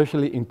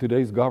 especially in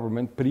today's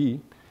government,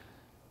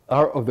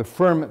 are of the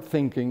firm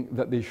thinking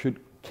that they should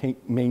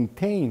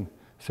maintain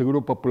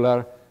Seguro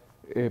Popular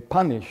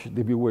punished,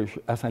 if you wish,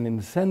 as an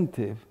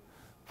incentive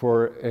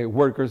for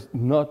workers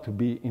not to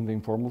be in the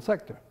informal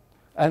sector.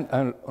 And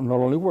not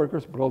only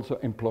workers, but also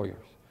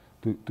employers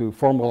to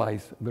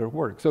formalize their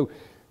work. So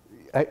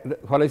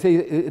what I say,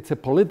 it's a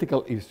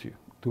political issue.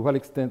 To what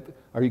extent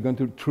are you going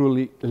to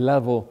truly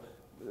level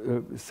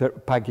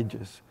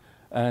packages?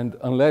 And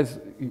unless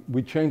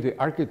we change the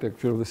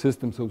architecture of the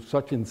system so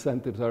such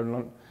incentives are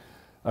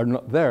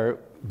not there,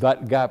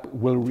 that gap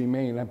will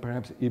remain and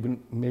perhaps even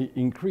may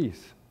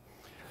increase.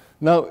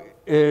 Now,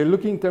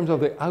 looking in terms of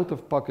the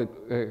out-of-pocket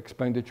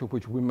expenditure,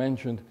 which we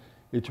mentioned,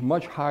 it's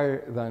much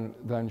higher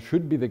than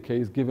should be the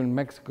case given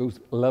Mexico's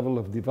level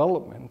of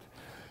development.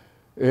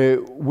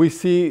 We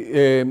see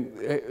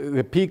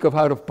the peak of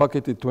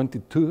out-of-pocket in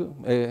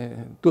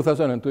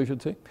 2002, I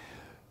should say,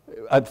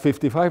 at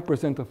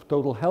 55% of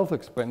total health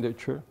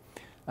expenditure,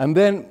 and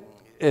then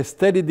a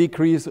steady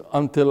decrease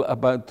until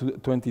about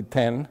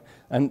 2010,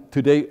 and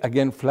today,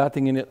 again,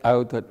 flattening it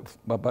out at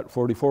about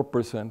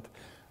 44%.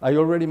 I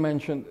already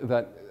mentioned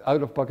that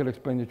out-of-pocket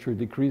expenditure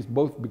decreased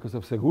both because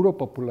of Seguro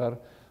Popular,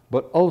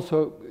 but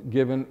also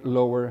given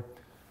lower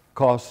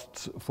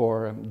costs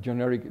for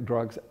generic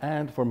drugs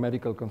and for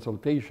medical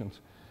consultations.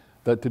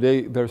 That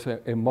today there's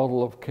a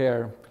model of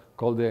care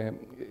called the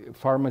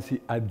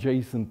pharmacy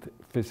adjacent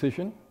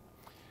physician,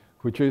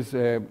 which is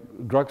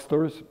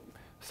drugstores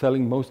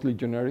selling mostly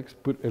generics,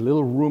 put a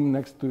little room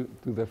next to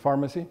the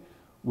pharmacy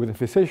with a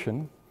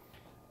physician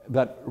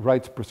that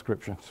writes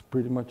prescriptions.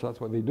 Pretty much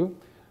that's what they do.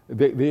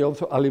 They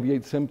also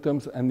alleviate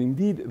symptoms, and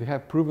indeed they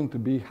have proven to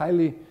be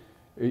highly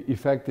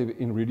effective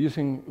in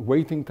reducing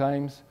waiting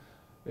times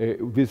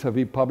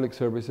vis-a-vis public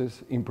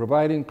services, in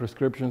providing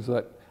prescriptions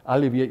that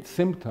alleviate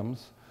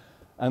symptoms,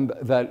 and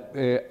that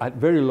at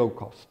very low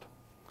cost.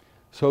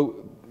 So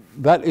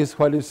that is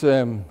what is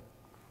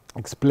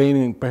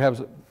explaining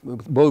perhaps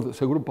both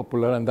Seguro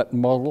Popular and that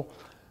model,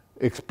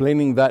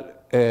 explaining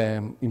that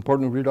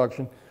important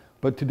reduction.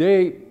 But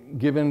today,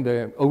 given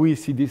the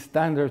OECD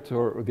standards,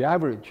 or the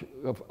average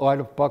of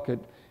out-of-pocket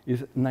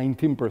is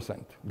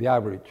 19%, the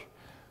average.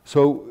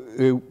 So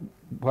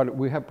what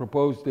we have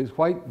proposed is,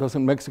 why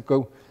doesn't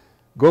Mexico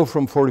go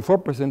from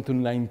 44% to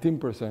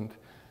 19%?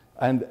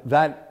 And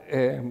that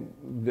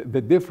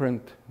the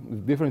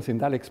difference in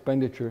that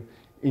expenditure,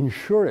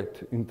 insure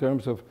it in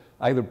terms of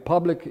either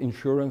public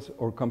insurance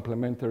or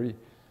complementary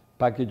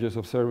packages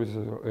of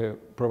services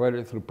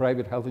provided through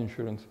private health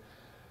insurance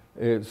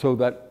so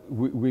that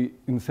we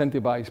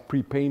incentivize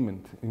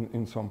prepayment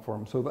in some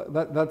form. So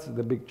that's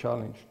the big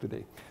challenge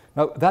today.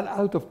 Now, that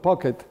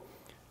out-of-pocket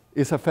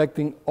is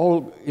affecting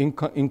all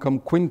income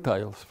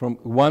quintiles, from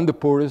 1 the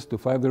poorest to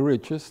 5 the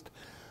richest.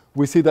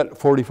 We see that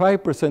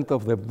 45%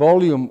 of the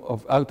volume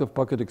of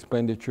out-of-pocket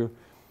expenditure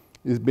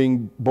is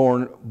being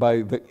borne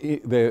by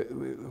the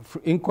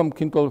income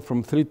quintile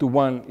from 3 to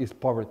 1 is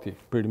poverty,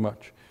 pretty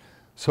much.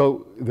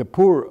 So the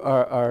poor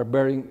are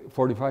bearing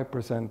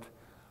 45%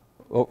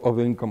 of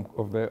the income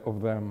of the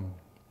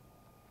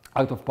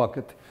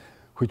out-of-pocket,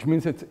 which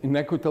means it's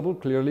inequitable,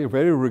 clearly,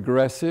 very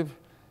regressive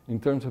in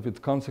terms of its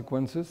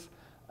consequences.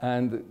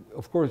 And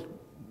of course,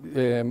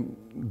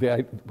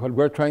 what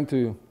we're trying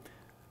to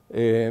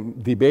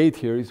debate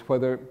here is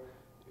whether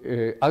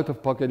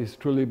out-of-pocket is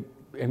truly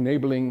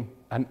enabling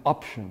an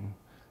option.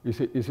 Is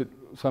it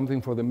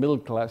something for the middle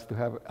class to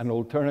have an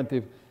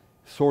alternative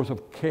source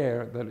of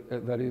care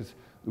that is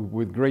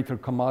with greater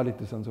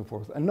commodities and so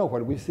forth? And no,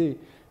 what we see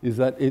is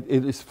that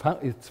it's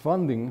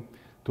funding,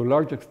 to a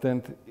large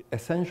extent,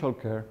 essential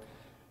care.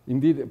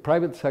 Indeed, the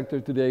private sector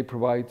today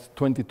provides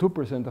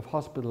 22% of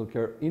hospital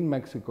care in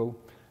Mexico,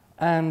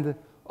 and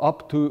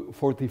up to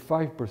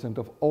 45%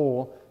 of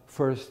all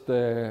first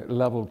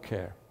level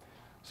care.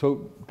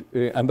 So,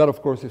 and that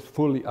of course is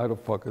fully out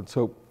of pocket.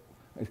 So,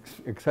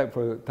 except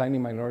for a tiny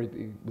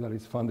minority that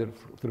is funded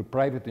through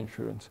private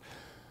insurance,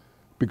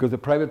 because the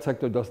private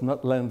sector does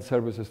not lend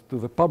services to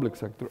the public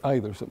sector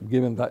either, so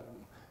given that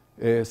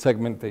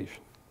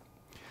segmentation.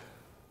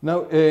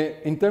 Now,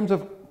 in terms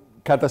of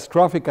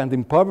catastrophic and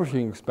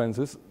impoverishing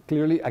expenses,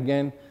 clearly,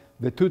 again,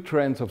 the two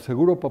trends of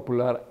Seguro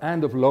Popular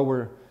and of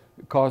lower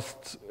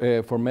costs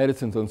for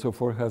medicines and so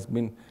forth has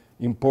been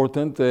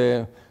important.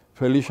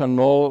 Felicia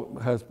Knoll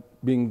has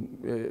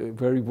been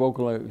very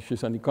vocal.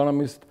 She's an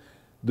economist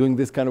doing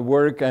this kind of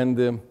work,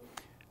 and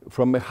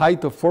from a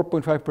height of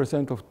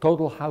 4.5% of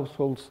total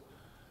households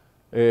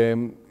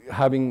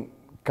having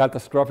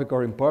catastrophic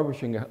or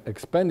impoverishing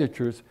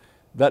expenditures,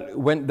 that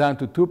went down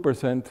to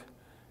 2%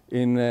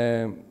 in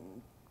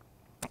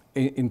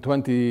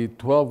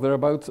 2012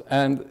 thereabouts,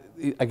 and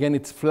again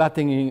it's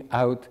flattening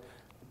out.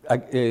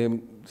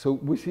 So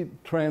we see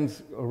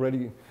trends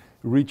already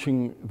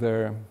reaching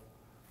their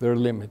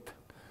limit.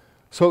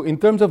 So in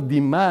terms of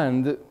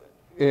demand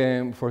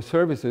for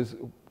services,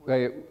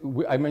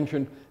 I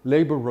mentioned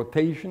labor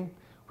rotation,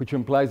 which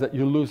implies that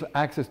you lose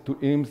access to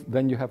IMSS,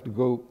 then you have to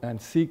go and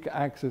seek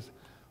access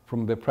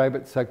from the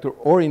private sector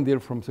or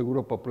indeed from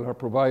Seguro Popular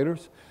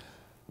providers.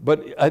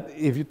 But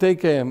if you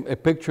take a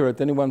picture at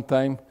any one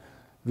time,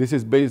 this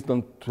is based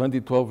on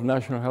 2012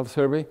 National Health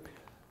Survey,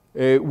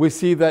 we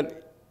see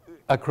that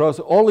across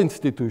all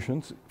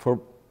institutions for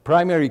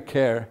primary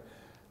care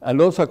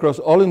and also across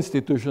all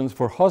institutions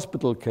for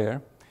hospital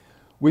care,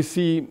 we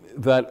see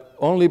that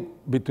only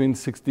between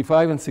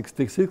 65 and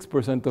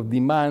 66% of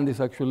demand is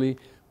actually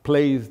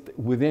placed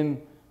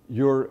within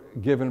your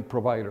given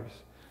providers.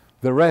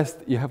 The rest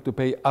you have to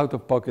pay out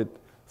of pocket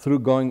through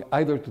going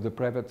either to the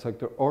private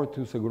sector or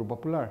to Seguro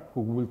Popular,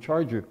 who will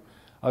charge you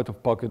out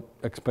of pocket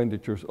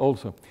expenditures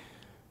also.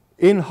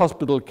 In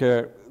hospital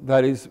care,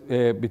 that is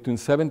between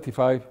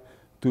 75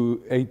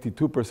 to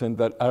 82%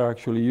 that are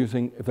actually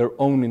using their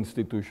own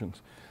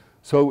institutions.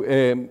 So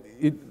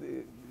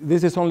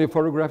this is only a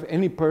photograph.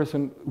 Any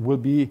person will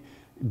be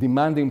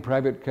demanding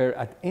private care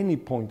at any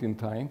point in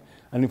time.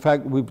 And in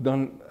fact, we've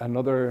done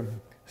another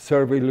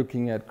survey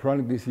looking at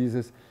chronic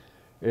diseases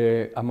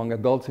among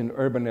adults in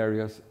urban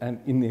areas. And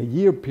in a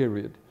year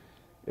period,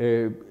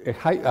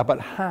 about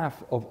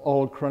half of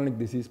all chronic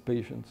disease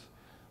patients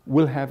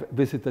will have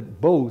visited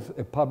both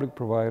a public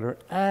provider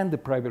and a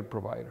private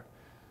provider.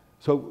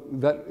 So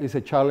that is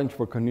a challenge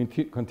for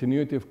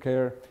continuity of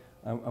care,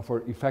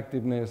 for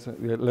effectiveness,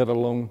 let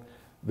alone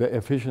the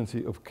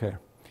efficiency of care.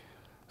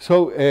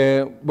 So,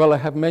 well, I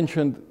have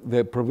mentioned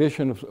the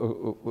provision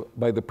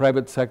by the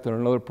private sector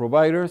and other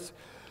providers.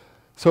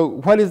 So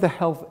what is the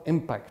health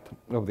impact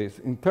of this?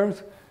 In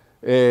terms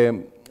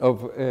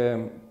of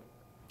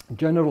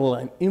general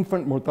and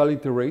infant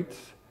mortality rates,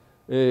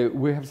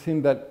 we have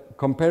seen that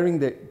comparing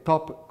the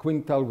top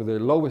quintile with the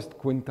lowest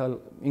quintile,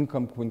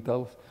 income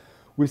quintiles,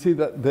 we see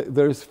that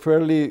there is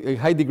fairly a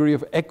high degree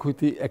of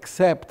equity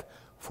except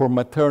for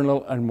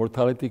maternal and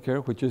mortality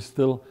care, which is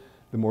still,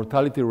 the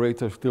mortality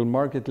rates are still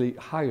markedly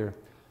higher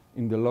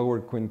in the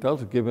lower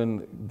quintiles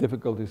given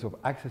difficulties of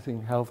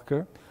accessing health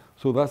care.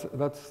 So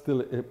that's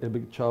still a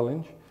big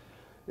challenge.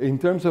 In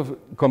terms of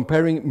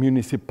comparing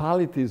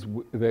municipalities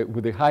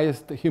with the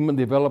highest human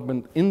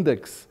development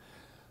index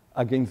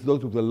against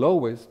those with the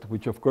lowest,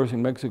 which of course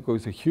in Mexico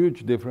is a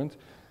huge difference,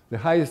 the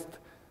highest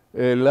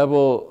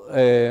level,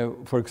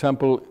 for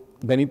example,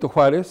 Benito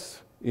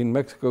Juárez in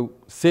Mexico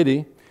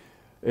City,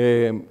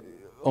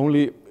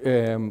 only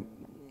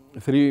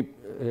 3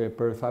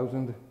 per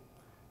thousand,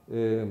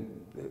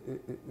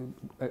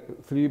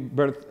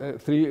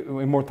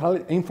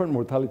 infant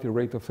mortality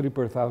rate of 3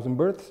 per thousand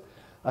births,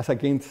 as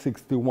against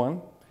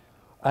 61.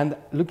 And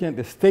looking at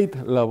the state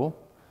level,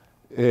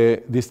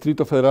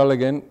 Distrito Federal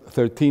again,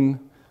 13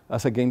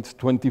 as against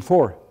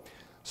 24.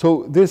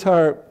 So these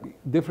are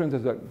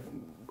differences that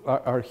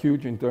are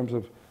huge in terms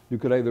of you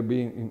could either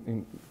be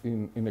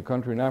in a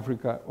country in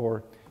Africa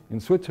or in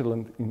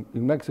Switzerland, in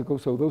Mexico.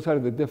 So those are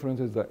the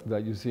differences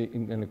that you see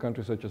in a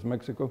country such as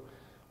Mexico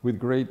with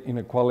great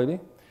inequality.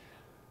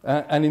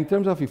 And in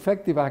terms of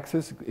effective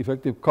access,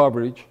 effective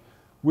coverage,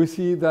 we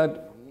see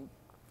that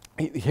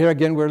here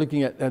again we're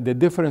looking at the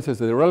differences,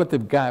 the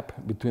relative gap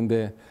between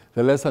the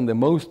less and the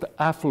most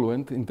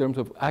affluent in terms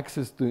of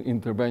access to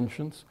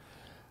interventions.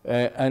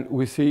 And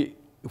we see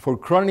for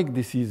chronic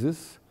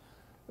diseases,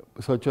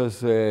 such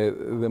as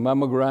the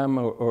mammogram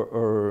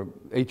or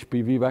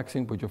HPV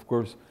vaccine, which of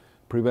course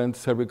prevents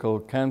cervical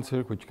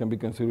cancer, which can be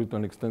considered to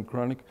an extent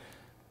chronic,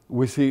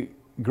 we see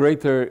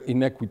greater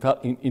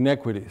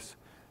inequities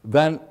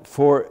than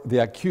for the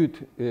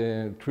acute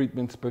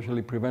treatment,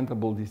 especially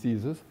preventable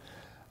diseases.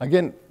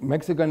 Again,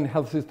 Mexican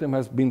health system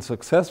has been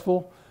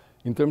successful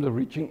in terms of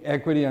reaching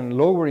equity and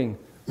lowering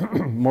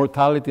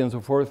mortality and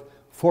so forth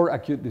for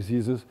acute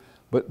diseases,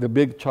 but the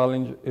big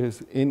challenge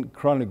is in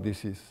chronic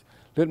disease.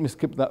 Let me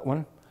skip that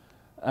one.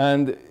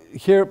 And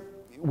here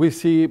we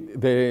see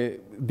the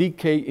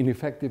decay in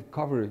effective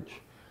coverage,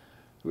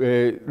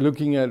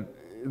 looking at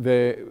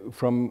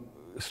from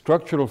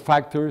structural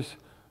factors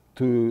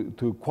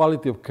to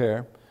quality of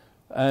care.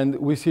 And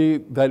we see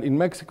that in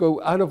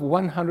Mexico, out of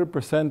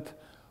 100%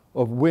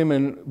 of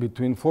women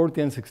between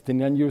 40 and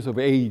 69 years of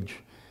age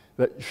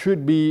that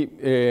should be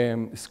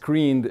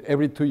screened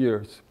every 2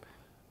 years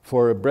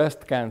for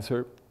breast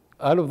cancer,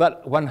 out of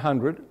that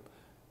 100,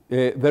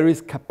 there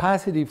is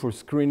capacity for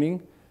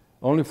screening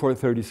only for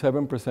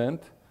 37%.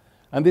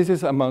 And this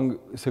is among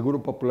Seguro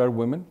Popular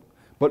women.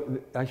 But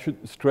I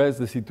should stress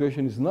the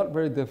situation is not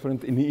very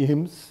different in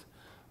IMSS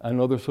and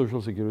other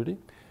social security.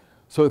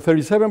 So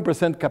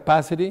 37%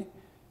 capacity,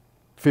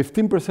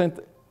 15%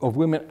 of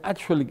women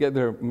actually get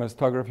their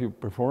mastography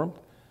performed.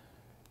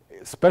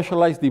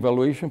 Specialized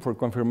evaluation for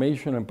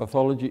confirmation and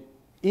pathology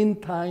in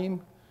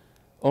time,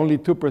 only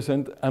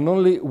 2%, and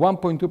only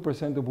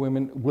 1.2% of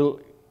women will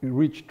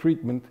reach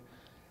treatment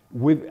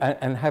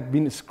and have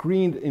been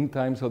screened in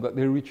time so that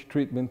they reach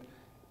treatment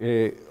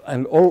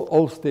and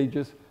all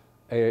stages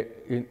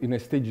in a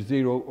stage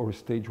 0 or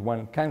stage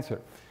 1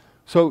 cancer.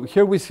 So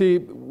here we see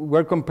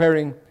we're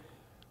comparing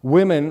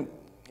women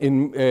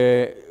in,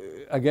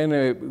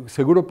 again,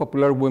 Seguro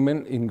Popular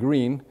women in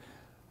green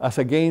as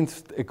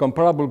against a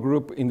comparable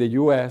group in the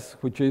US,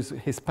 which is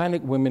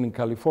Hispanic women in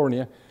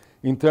California,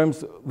 in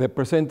terms of the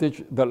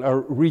percentage that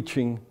are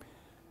reaching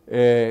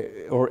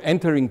or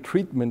entering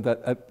treatment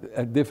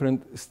at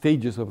different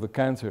stages of the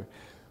cancer.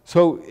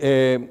 So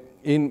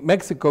in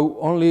Mexico,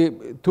 only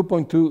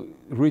 2.2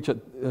 reach at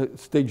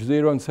stage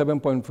 0 and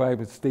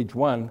 7.5 at stage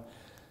 1,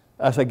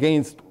 as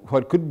against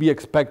what could be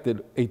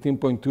expected,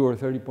 18.2 or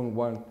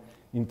 30.1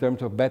 in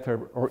terms of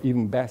better or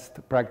even best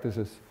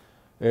practices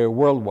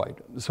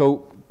worldwide.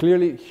 So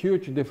clearly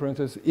huge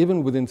differences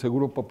even within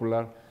Seguro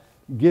Popular,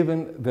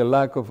 given the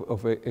lack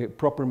of a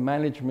proper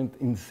management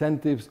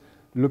incentives,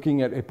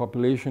 looking at a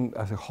population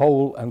as a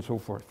whole and so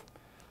forth.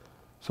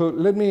 So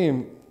let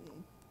me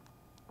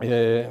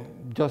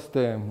just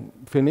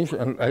finish,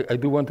 and I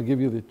do want to give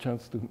you the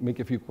chance to make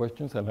a few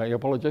questions, and I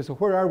apologize. So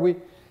where are we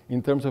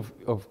in terms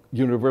of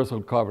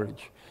universal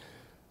coverage?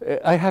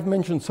 I have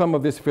mentioned some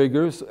of these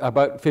figures,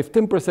 about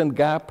 15%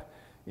 gap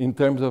in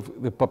terms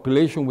of the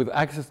population with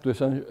access to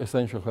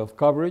essential health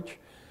coverage.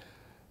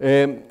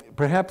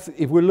 Perhaps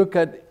if we look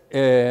at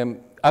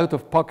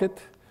out-of-pocket,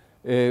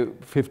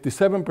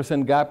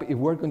 57% gap if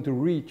we're going to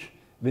reach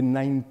the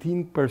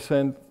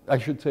 19%, I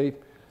should say,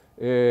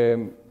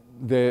 the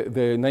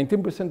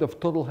 19% of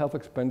total health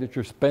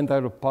expenditure spent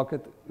out of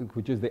pocket,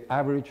 which is the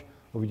average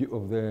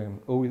of the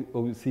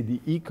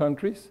OECD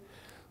countries.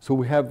 So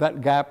we have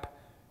that gap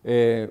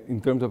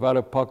in terms of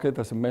out-of-pocket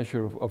as a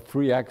measure of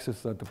free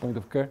access at the point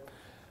of care.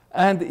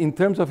 And in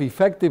terms of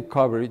effective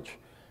coverage,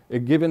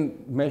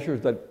 given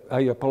measures that,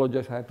 I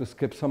apologize, I had to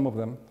skip some of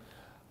them,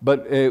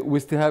 but we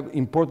still have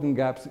important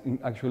gaps in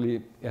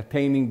actually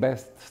attaining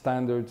best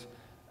standards.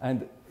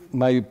 And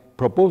my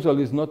proposal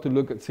is not to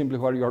look at simply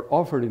what you are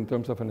offered in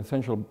terms of an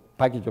essential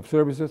package of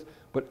services,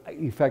 but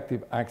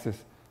effective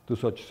access to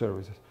such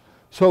services.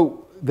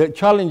 So the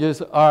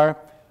challenges are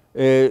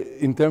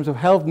in terms of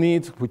health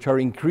needs, which are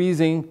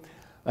increasing,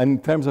 and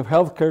in terms of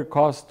healthcare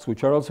costs,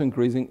 which are also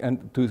increasing,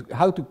 and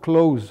how to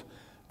close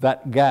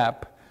that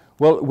gap.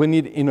 Well, we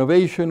need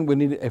innovation, we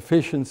need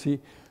efficiency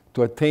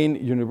to attain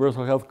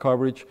universal health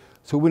coverage.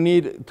 So we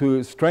need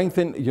to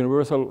strengthen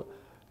universal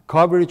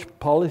coverage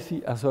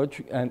policy as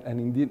such, and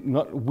indeed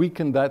not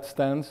weaken that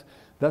stance.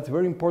 That's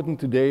very important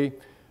today.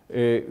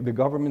 The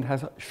government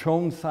has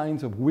shown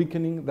signs of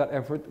weakening that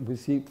effort. We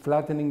see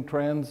flattening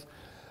trends,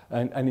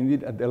 and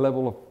indeed at the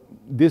level of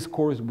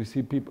discourse, we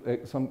see people,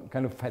 some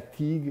kind of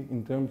fatigue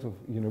in terms of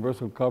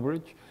universal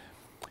coverage.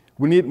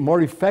 We need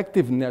more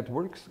effective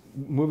networks,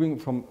 moving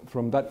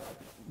from that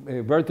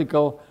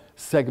vertical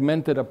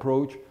segmented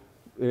approach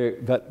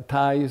that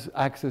ties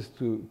access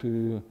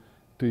to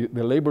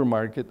the labor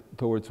market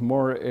towards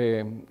more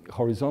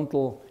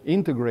horizontal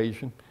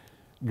integration.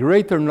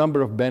 greater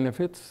number of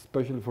benefits,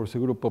 especially for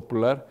Seguro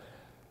Popular,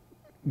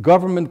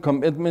 government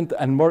commitment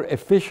and more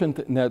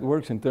efficient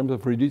networks in terms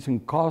of reducing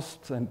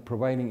costs and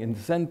providing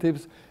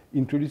incentives,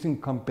 introducing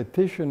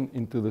competition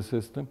into the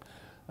system,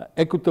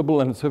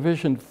 equitable and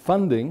sufficient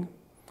funding,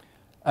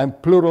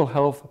 and plural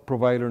health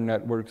provider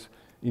networks,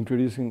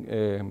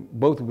 introducing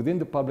both within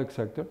the public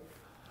sector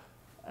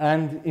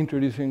and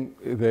introducing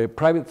the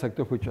private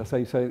sector, which, as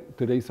I said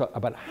today, is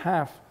about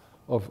half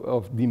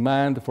of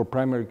demand for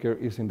primary care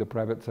is in the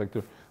private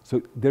sector.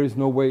 So there is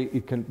no way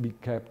it can be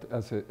kept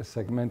as a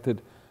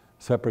segmented,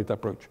 separate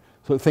approach.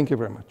 So thank you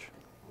very much.